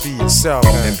 just be yourself,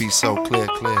 man. And be so clear,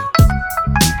 clear.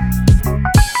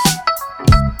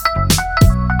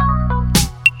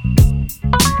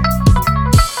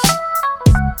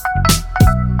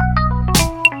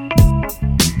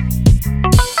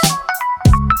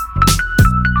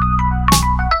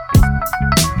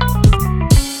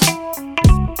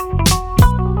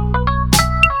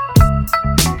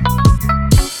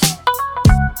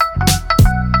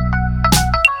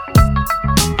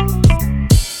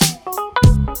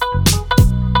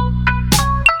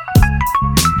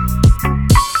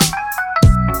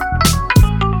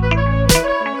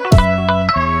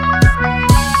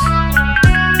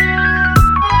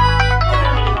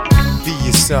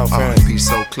 Man. Be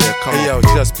so clear, come hey, on.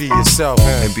 yo, just be yourself,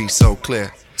 man. And be so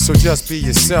clear. So just be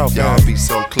yourself, man. Y'all be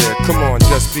so clear. Come on,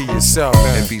 just be yourself,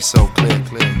 man. And be so clear,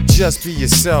 clear. Just be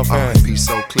yourself, man. Be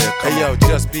so clear, come hey, yo, on.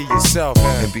 just be yourself,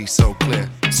 man. And be so clear.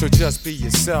 So just be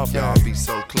yourself, man. Y'all be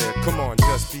so clear. Come on,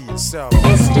 just be yourself.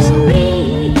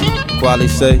 Quali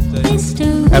say,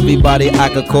 everybody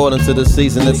act according to the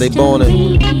season that they born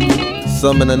in.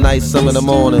 Some in the night, some in the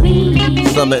morning,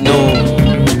 some at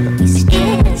noon.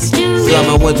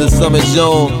 Some in winter, some in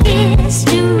June.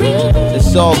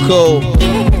 It's all cool.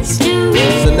 It's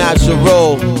a natural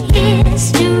role.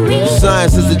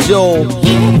 Science is a jewel.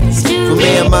 For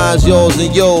me and mine's yours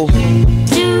and you.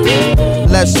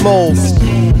 Let's move.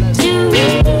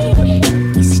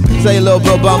 Say a little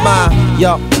bit about mine,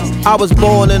 yo. I was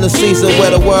born in a season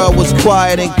where the world was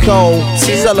quiet and cold.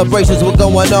 Celebrations were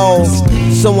going on.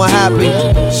 Some were happy,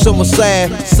 some were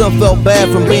sad. Some felt bad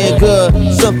from being good.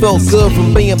 Some felt good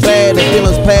from being bad. And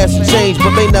feelings pass and change,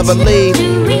 but they never leave.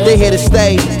 They here to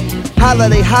stay.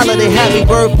 Holiday, holiday, happy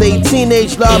birthday.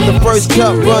 Teenage love, the first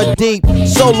cup run deep.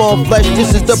 So long flesh,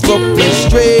 this is the Brooklyn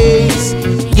streets.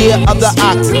 Year of the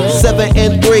ox, 7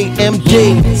 and 3,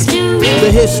 MD.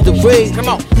 The history. Come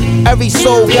on. Every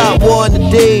soul got one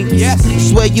today. Yes.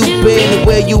 It's where you been and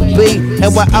where you be.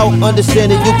 And without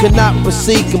understanding, you cannot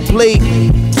proceed complete.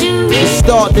 The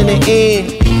start then the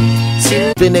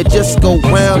end. Then it just go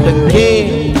round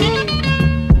again.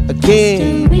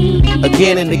 Again.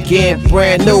 Again and again,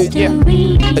 brand new.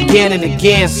 Again and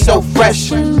again, so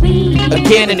fresh.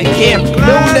 Again and again,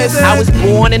 clueless. I was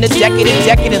born in a decade of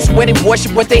decadence where they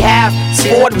worship what they have.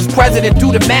 Ford was president,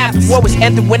 do the math. War was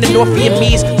ended when the North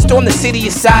Vietnamese stormed the city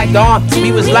of Saigon.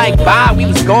 We was like, bye, we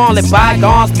was gone, let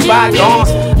bygones be bygones.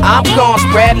 I'm gone,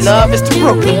 spread love, it's the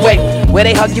Brooklyn way, where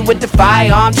they hug you with the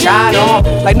firearm, tried on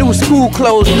like new school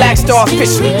clothes, Black Star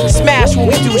officially. Smash when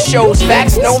we do shows,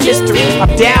 facts, no mystery.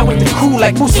 I'm down with the crew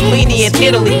like Mussolini in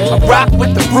Italy. I rock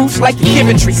with the roots like the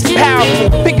infantry.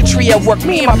 Powerful bigotry at work,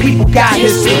 me and my people got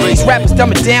history. These rappers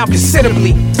dumb it down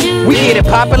considerably. We get it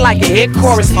poppin' like a hit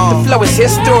chorus. The flow is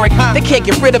historic, they can't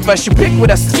get rid of us. You pick with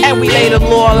us, and we lay the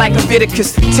law like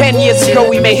Leviticus. 10 years ago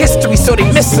we made history, so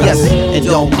they miss us. And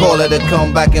don't call it a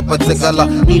comeback in particular,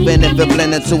 even if it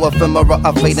blend into ephemera,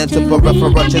 I fade into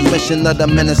peripheral. Transmission of the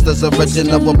minister's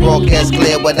original will broadcast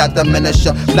clear without the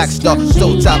minister. Black Star,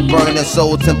 so top burning,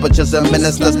 soul temperatures and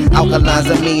ministers. Alkalines,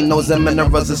 aminos and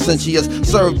minerals, essentials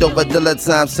served over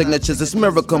time signatures. It's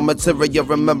miracle material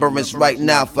remembrance right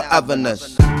now,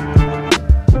 foreverness.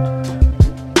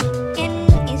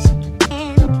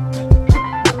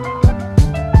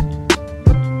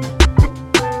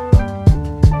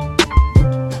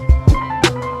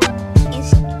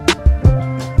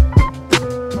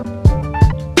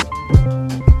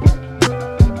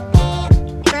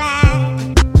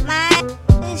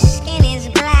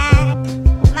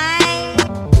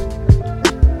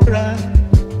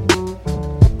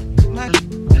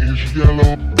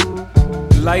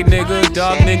 Light nigga,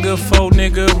 dark nigga, faux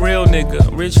nigga, real nigga,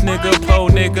 rich nigga, po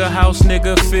nigga, house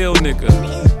nigga, field nigga,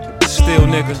 still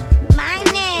nigga,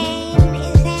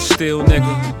 still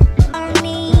nigga.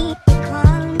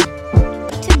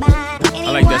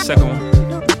 I like that second one.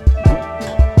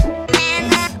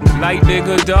 Light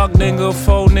nigga, dark nigga,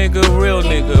 faux nigga, real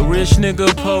nigga, rich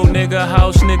nigga, po nigga,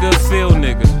 house nigga, field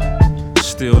nigga,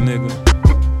 still nigga,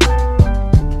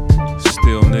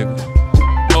 still nigga.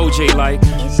 OJ like.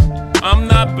 I'm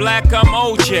not black, I'm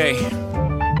OJ.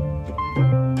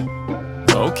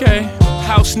 Okay,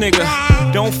 house nigga,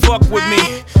 don't fuck with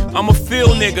me. I'm a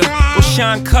field nigga, go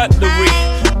shine cutlery.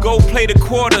 Go play the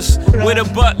quarters where the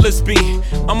butlers be.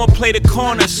 I'ma play the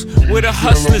corners where the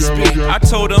hustlers be. I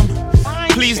told them,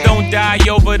 please don't die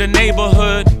over the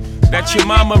neighborhood that your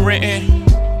mama renting.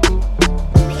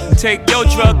 Take your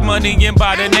drug money and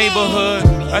buy the neighborhood,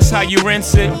 that's how you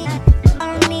rinse it.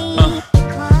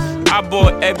 I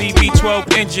bought a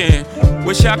BB12 engine.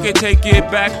 Wish I could take it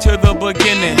back to the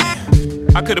beginning.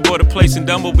 I could've bought a place in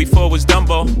Dumbo before it was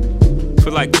Dumbo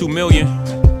for like $2 million.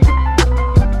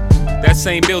 That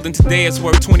same building today is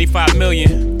worth $25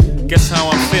 million. Guess how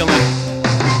I'm feeling?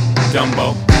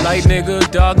 Dumbo. Light nigga,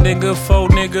 dark nigga,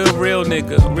 faux nigga, real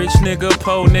nigga, rich nigga,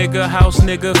 po nigga, house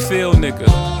nigga, field nigga,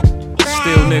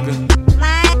 still nigga,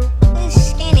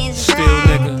 still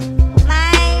nigga.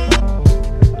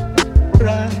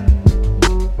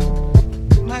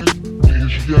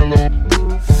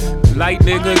 Light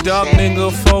nigga, dark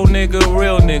nigga, faux nigga,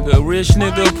 real nigga, rich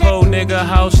nigga, po nigga,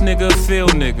 house nigga,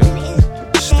 field nigga,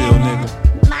 still nigga,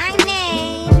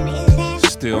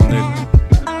 still nigga.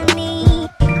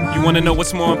 You wanna know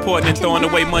what's more important than throwing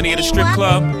away money at a strip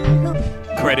club?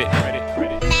 Credit.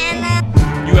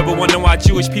 You ever wonder why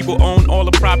Jewish people own all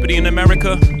the property in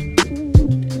America?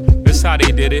 That's how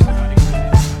they did it.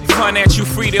 Financial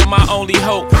freedom, my only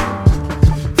hope.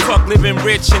 Fuck living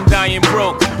rich and dying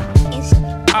broke.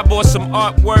 I bought some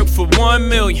artwork for $1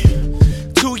 million.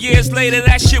 2 years later,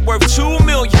 that shit worth $2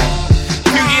 million.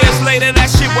 Few years later, that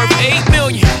shit worth $8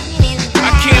 million.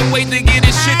 I can't wait to get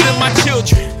this shit to my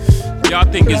children. Y'all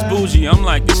think it's bougie, I'm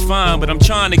like, it's fine, but I'm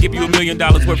trying to give you $1 million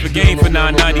worth of game for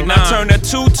 $9.99. I turn a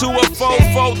 2 to a 4,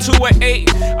 4 to a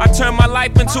 8. I turn my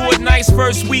life into a nice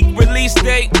first week release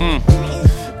date.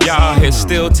 Y'all here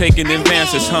still taking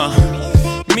advances, huh?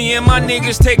 Me and my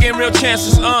niggas taking real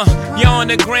chances, Y'all on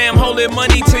the gram holding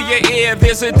money to your ear.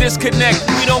 There's a disconnect,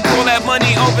 we don't call that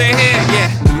money over here,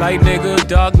 yeah. Light nigga,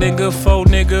 dark nigga, faux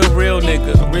nigga, real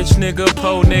nigga, rich nigga,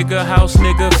 po nigga, house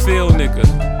nigga, field nigga,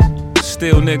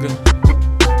 still nigga,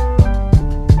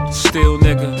 still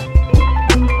nigga.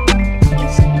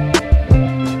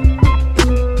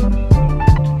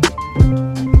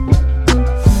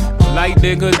 Light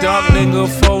nigga, dark nigga,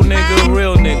 faux nigga,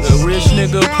 real nigga, rich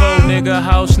nigga, po nigga,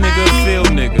 house nigga, field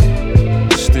nigga,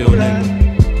 still nigga,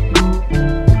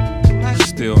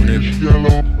 still nigga.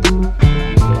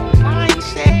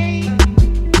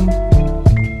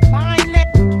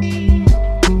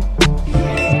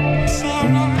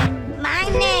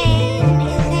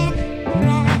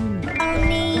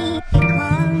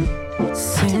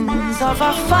 Sins of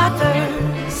our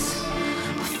fathers,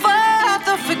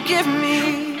 Father, forgive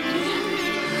me.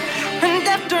 And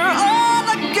after all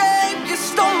I gave, you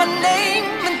stole my name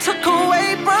and took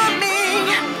away from me.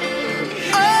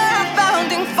 Our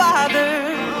founding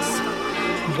fathers,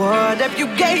 whatever you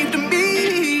gave to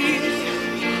me.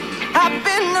 I've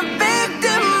been a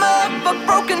victim of a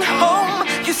broken home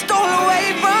you stole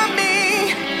away from me.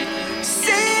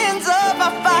 Sins of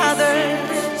our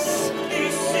fathers,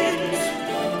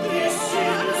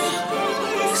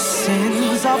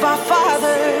 sins of our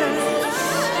fathers.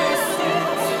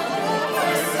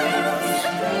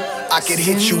 I could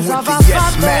hit you with the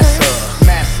yes,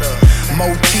 massa,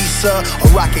 Motisa,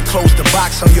 or I could close the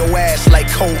box on your ass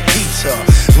like cold pizza.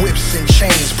 Whips and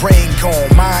chains, brain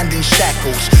gone, mind in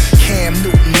shackles. Cam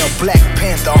Newton, a Black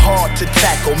Panther, hard to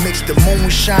tackle. Mix the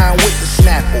moonshine with the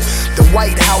Snapple. The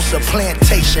White House a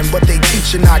plantation, but they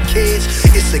teaching our kids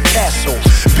it's a castle.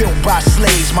 Built by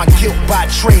slaves, my guilt by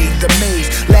trade. The maze,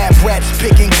 lab rats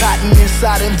picking cotton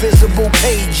inside invisible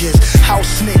cages.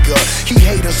 House nigga, he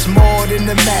hate us more than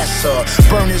the massa.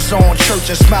 Burn his own church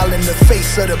and smile in the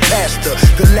face of the pastor.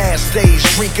 The last days,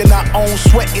 drinking our own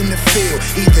sweat in the field.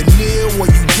 Either kneel or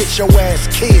you get your ass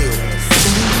killed.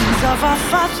 Sins of our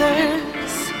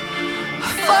fathers,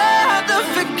 Father,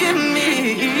 forgive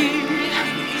me.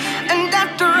 And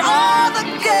after all the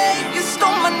gave, you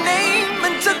stole my name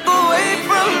and took away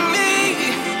from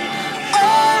me.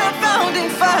 Our founding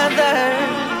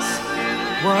fathers,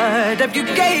 whatever you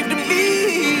gave to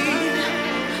me.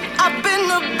 I've been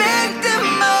a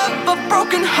victim of a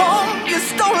broken home you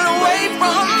stole away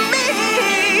from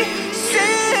me.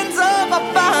 Sins of our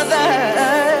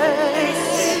fathers,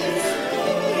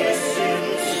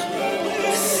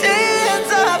 sins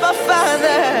of our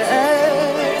fathers.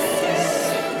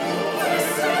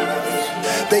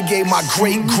 They gave my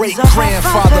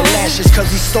great-great-grandfather lashes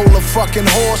cause he stole a fucking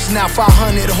horse. Now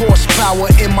 500 horsepower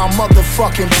in my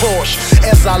motherfucking Porsche.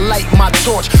 As I light my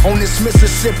torch on this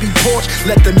Mississippi porch,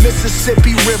 let the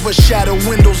Mississippi River shadow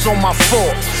windows on my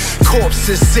fort.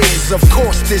 Corpses is, of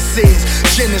course this is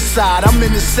genocide. I'm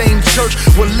in the same church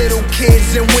where little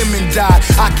kids and women died.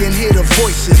 I can hear the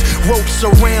voices, ropes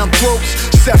around throats.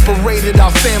 Separated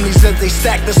our families as they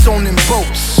stacked us on them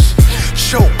boats.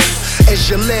 Choke. As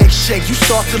your legs shake, you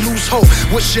start to lose hope.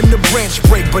 Wishing the branch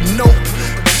break, but nope.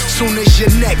 Soon as your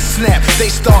neck snap, they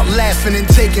start laughing and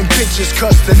taking pictures.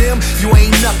 Cause to them, you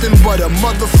ain't nothing but a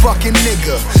motherfucking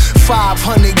nigga.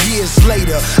 500 years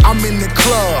later, I'm in the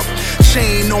club.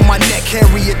 Chain on my neck,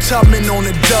 Harriet Tubman on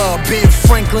the dub. Ben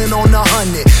Franklin on the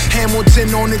 100,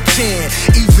 Hamilton on the 10.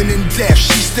 Even in death,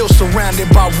 she's still surrounded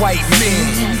by white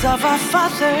men. Sins of our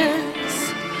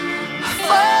fathers,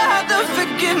 Father,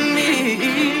 forgive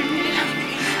me.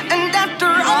 And after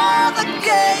all the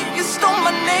gave, you stole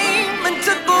my name and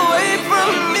took away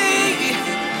from me.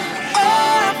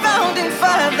 Our founding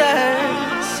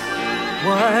fathers,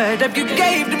 whatever you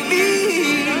gave to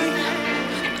me.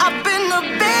 I've been a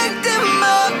victim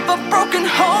of a broken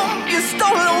home you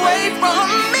stole away from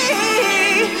me.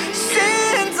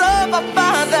 Sins of our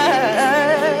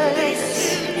fathers,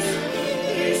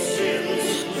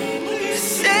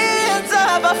 sins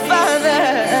of our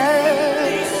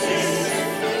fathers.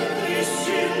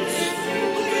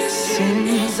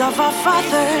 Sins of our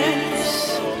fathers.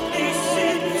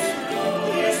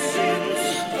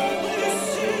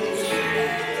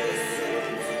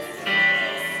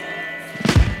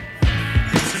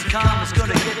 This karma's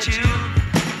gonna get you,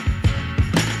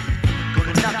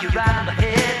 gonna knock you right on the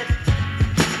head.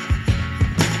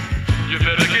 You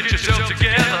better get yourself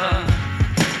together.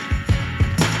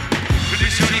 Pretty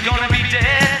soon you're gonna be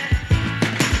dead.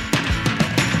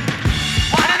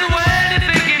 What in the world you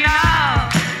thinking now?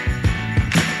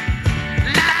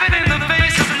 Laughing in the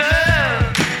face of love.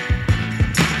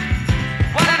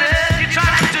 What on earth you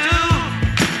trying to do?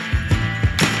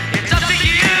 It's up to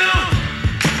you.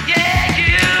 Yeah,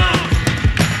 you.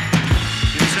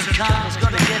 Your karma's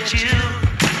gonna get you.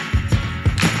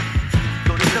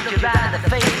 Gonna look you right in the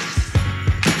face.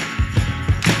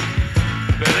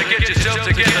 Better get yourself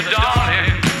together,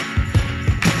 darling.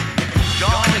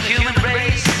 Join the human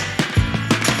race.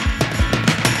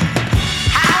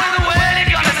 How in the world are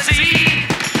you gonna see?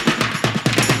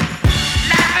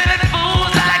 Laughing at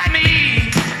fools like me.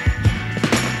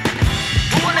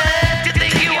 Who on earth do you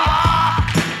think you are?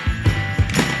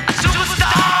 A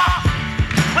superstar?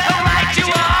 Well, right you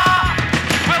are.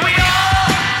 Where we all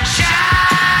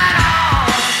shine on.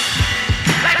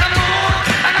 Like the moon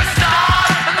and the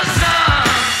stars and the sun.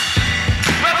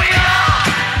 Where we all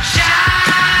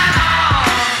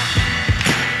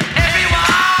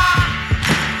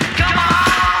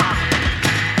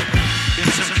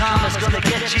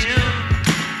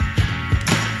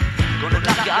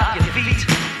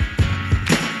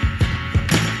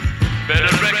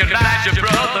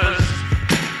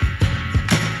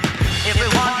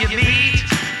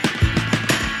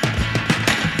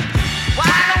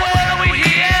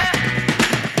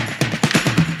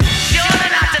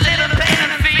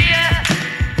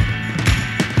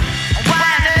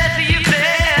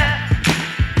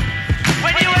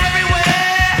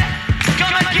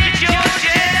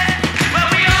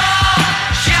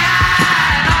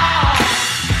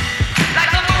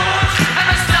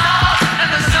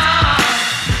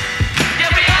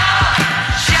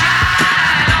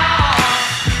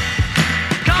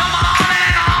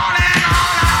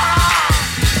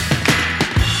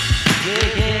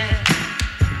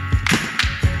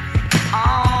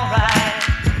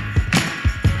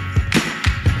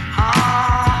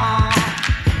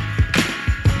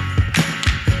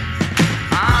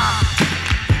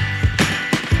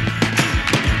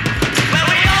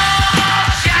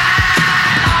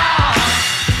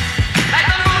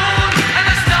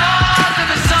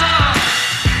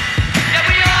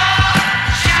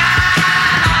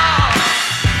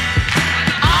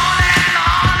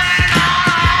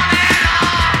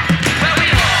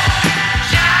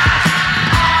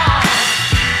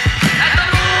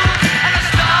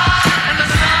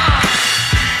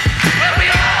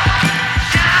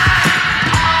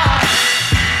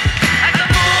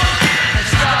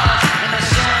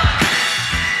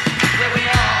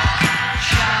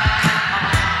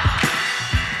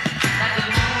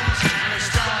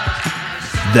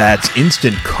That's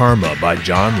Instant Karma by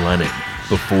John Lennon.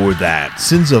 Before that,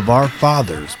 Sins of Our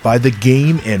Fathers by The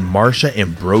Game and Marsha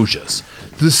Ambrosius.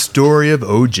 The Story of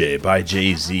OJ by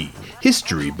Jay-Z.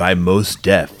 History by Mos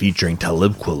Def featuring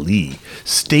Talib Kweli.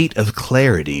 State of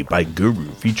Clarity by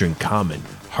Guru featuring Common.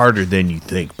 Harder Than You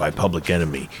Think by Public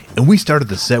Enemy. And we started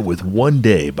the set with One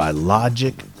Day by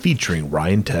Logic featuring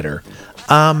Ryan Tedder.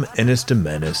 I'm Ennis de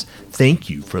Menace. Thank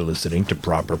you for listening to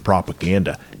Proper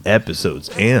Propaganda. Episodes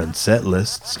and set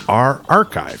lists are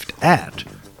archived at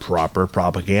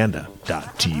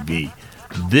properpropaganda.tv.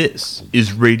 This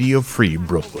is Radio Free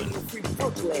Brooklyn.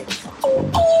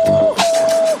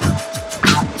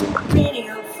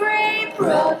 Radio Free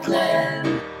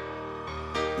Brooklyn.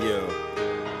 Yo.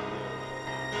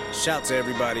 Shout to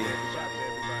everybody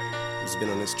who's been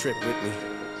on this trip with me.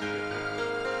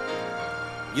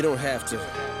 You don't have to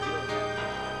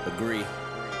agree,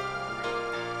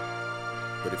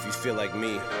 but if you feel like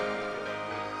me,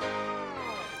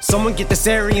 someone get this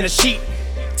area in a sheet.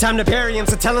 Time to bury him,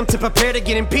 so tell him to prepare to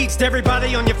get impeached.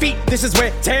 Everybody on your feet. This is where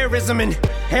terrorism and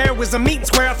heroism meet and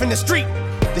square off in the street.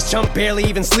 This chump barely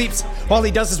even sleeps. All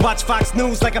he does is watch Fox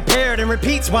News like a parrot and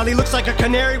repeats while he looks like a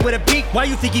canary with a beak. Why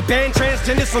you think he banned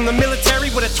transgenders from the military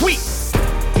with a tweet?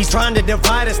 He's trying to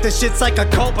divide us, this shit's like a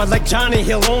cult, but like Johnny,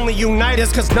 he'll only unite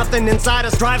us, cause nothing inside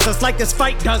us drives us like this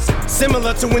fight does.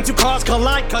 Similar to when two cars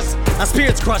collide, cause our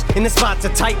spirits crushed, and this spot's a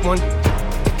tight one.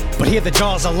 But here the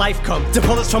jaws of life come to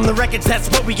pull us from the wreckage, that's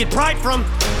what we get pride from.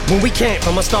 When we can't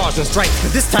from our stars and stripes,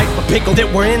 cause this type of pickle that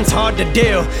we're in's hard to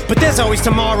deal. But there's always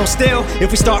tomorrow still,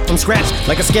 if we start from scratch,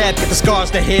 like a scab, get the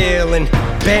scars to heal. And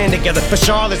band together for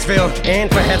Charlottesville and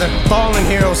for Heather. Fallen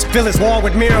heroes, fill his wall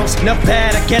with murals. Enough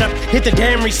bad to get up, hit the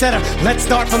damn resetter. Let's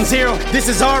start from zero, this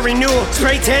is our renewal.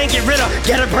 Spray tan, get rid of,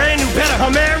 get a brand new better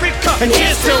America. And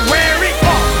here's to where it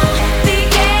all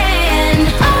began.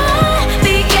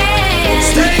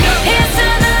 Stand up. Here's to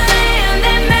the land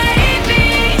that made me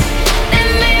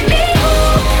who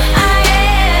I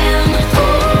am,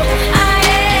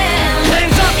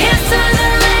 Hands up. Here's to the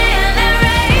land that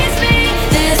raised me.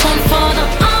 This one for the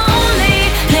only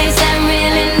place that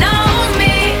really knows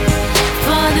me.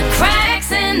 For the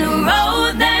cracks in the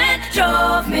road that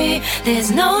drove me.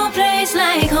 There's no place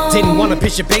like home. Didn't wanna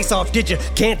piss your face off, did you?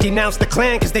 Can't denounce the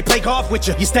clan cause they play golf with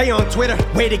you. You stay on Twitter,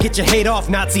 way to get your hate off,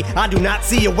 Nazi. I do not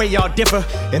see a way y'all differ.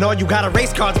 And all you got are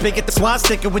race cards big at the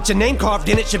swastika with your name carved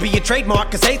in it. Should be your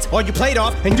trademark cause hate's all you played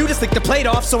off. And you just licked the plate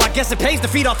off, so I guess it pays to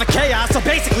feed off of chaos. So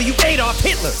basically you ate off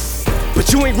Hitler. But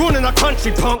you ain't ruining our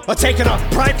country, punk, or taking our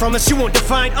pride from us. You won't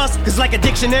define us, cause like a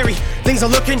dictionary, things are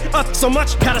looking up so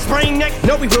much, got a sprained neck.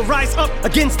 No, we will rise up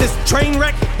against this train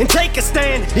wreck and take a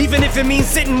stand, even if it means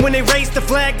sitting when they raise the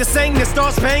flag to sing the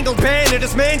Star-Spangled Banner.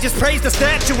 This man just praised the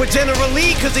statue of General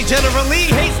Lee, cause he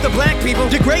generally hates the black people.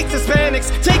 Degrades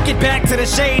Hispanics, take it back to the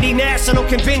shady National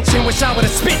Convention. Wish I would've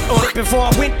spit on it before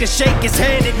I went to shake his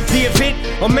hand at the event,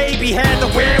 or maybe had the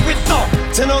wherewithal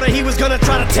to know that he was gonna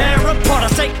try to tear apart a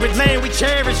sacred land we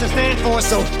cherish and stand for.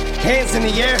 So hands in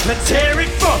the air, let's tear it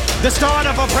for the start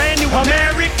of a brand new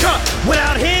America.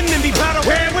 Without him, and be proud of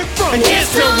where we're from. And here's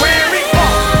to where it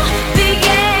all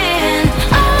began.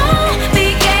 All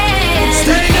began.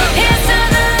 Stand up. Here's to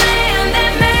the land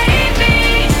that made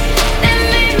me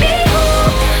who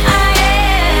I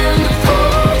am,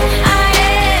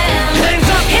 Hands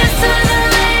up. Here's to the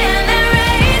land that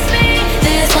raised me.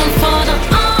 This one for the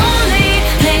only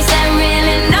place that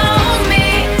really knows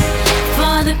me.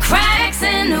 For the cracks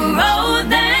in the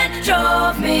road that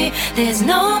drove me. There's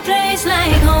no place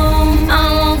like home.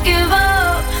 I won't give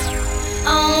up.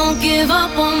 I won't give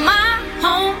up on my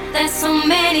home that so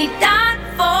many died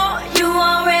for. You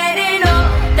already know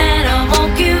that I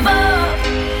won't give up.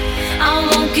 I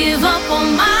won't give up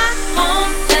on my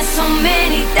home that so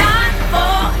many died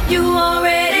for. You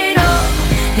already know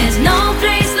there's no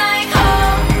place like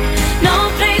home. No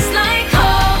place like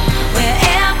home.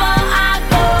 Wherever I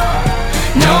go,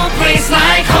 no place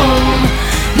like home.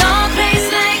 No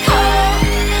place like home.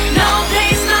 No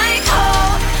place like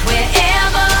home.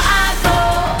 Wherever I go,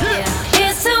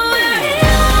 it's to where it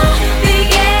all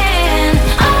began.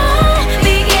 All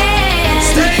began.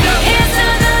 Stand up. It's to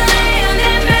the land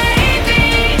that made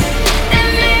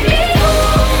me who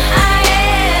I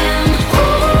am,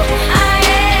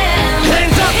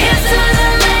 Hands up. It's to the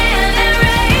land that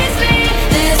raised me.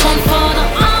 This one for the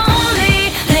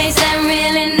only place that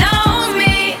really knows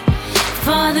me.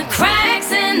 For the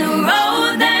cracks in the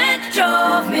road that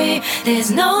drove me.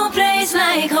 There's no place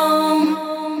like home.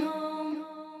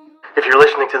 If you're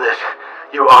listening to this,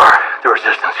 you are the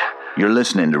resistance. You're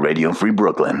listening to Radio Free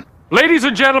Brooklyn. Ladies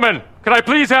and gentlemen, can I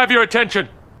please have your attention?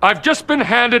 I've just been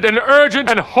handed an urgent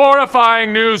and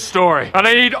horrifying news story, and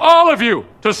I need all of you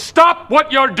to stop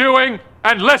what you're doing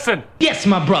and listen. Yes,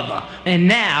 my brother. And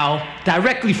now,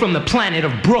 directly from the planet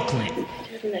of Brooklyn.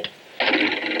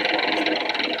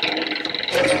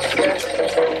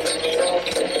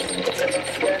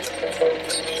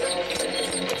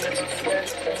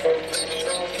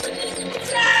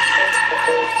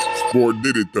 Sport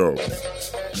did it though.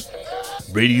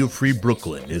 Radio Free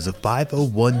Brooklyn is a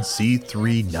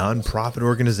 501c3 nonprofit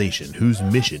organization whose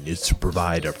mission is to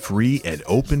provide a free and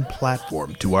open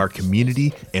platform to our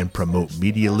community and promote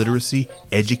media literacy,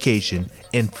 education,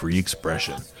 and free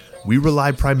expression. We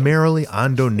rely primarily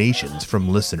on donations from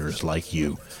listeners like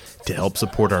you. To help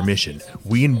support our mission,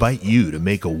 we invite you to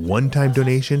make a one-time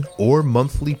donation or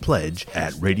monthly pledge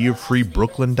at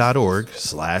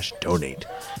radiofreebrooklyn.org/donate.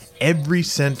 Every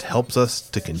cent helps us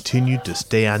to continue to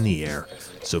stay on the air,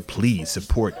 so please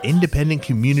support independent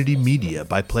community media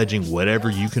by pledging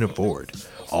whatever you can afford.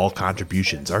 All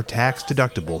contributions are tax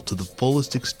deductible to the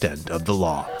fullest extent of the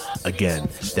law. Again,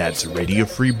 that's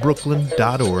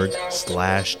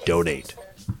radiofreebrooklyn.org/donate.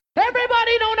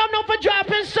 Everybody know I'm known for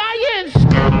dropping science.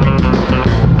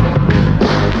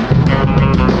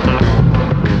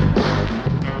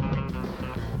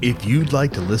 If you'd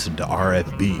like to listen to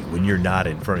RFB when you're not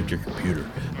in front of your computer,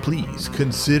 please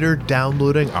consider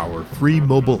downloading our free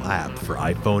mobile app for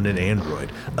iPhone and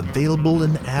Android, available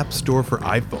in the App Store for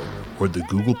iPhone or the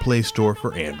Google Play Store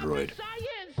for Android.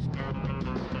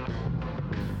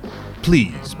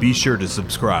 Please be sure to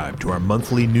subscribe to our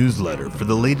monthly newsletter for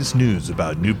the latest news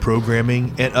about new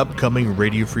programming and upcoming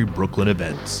Radio Free Brooklyn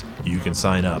events. You can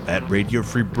sign up at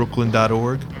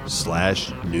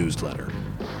radiofreebrooklyn.org/newsletter.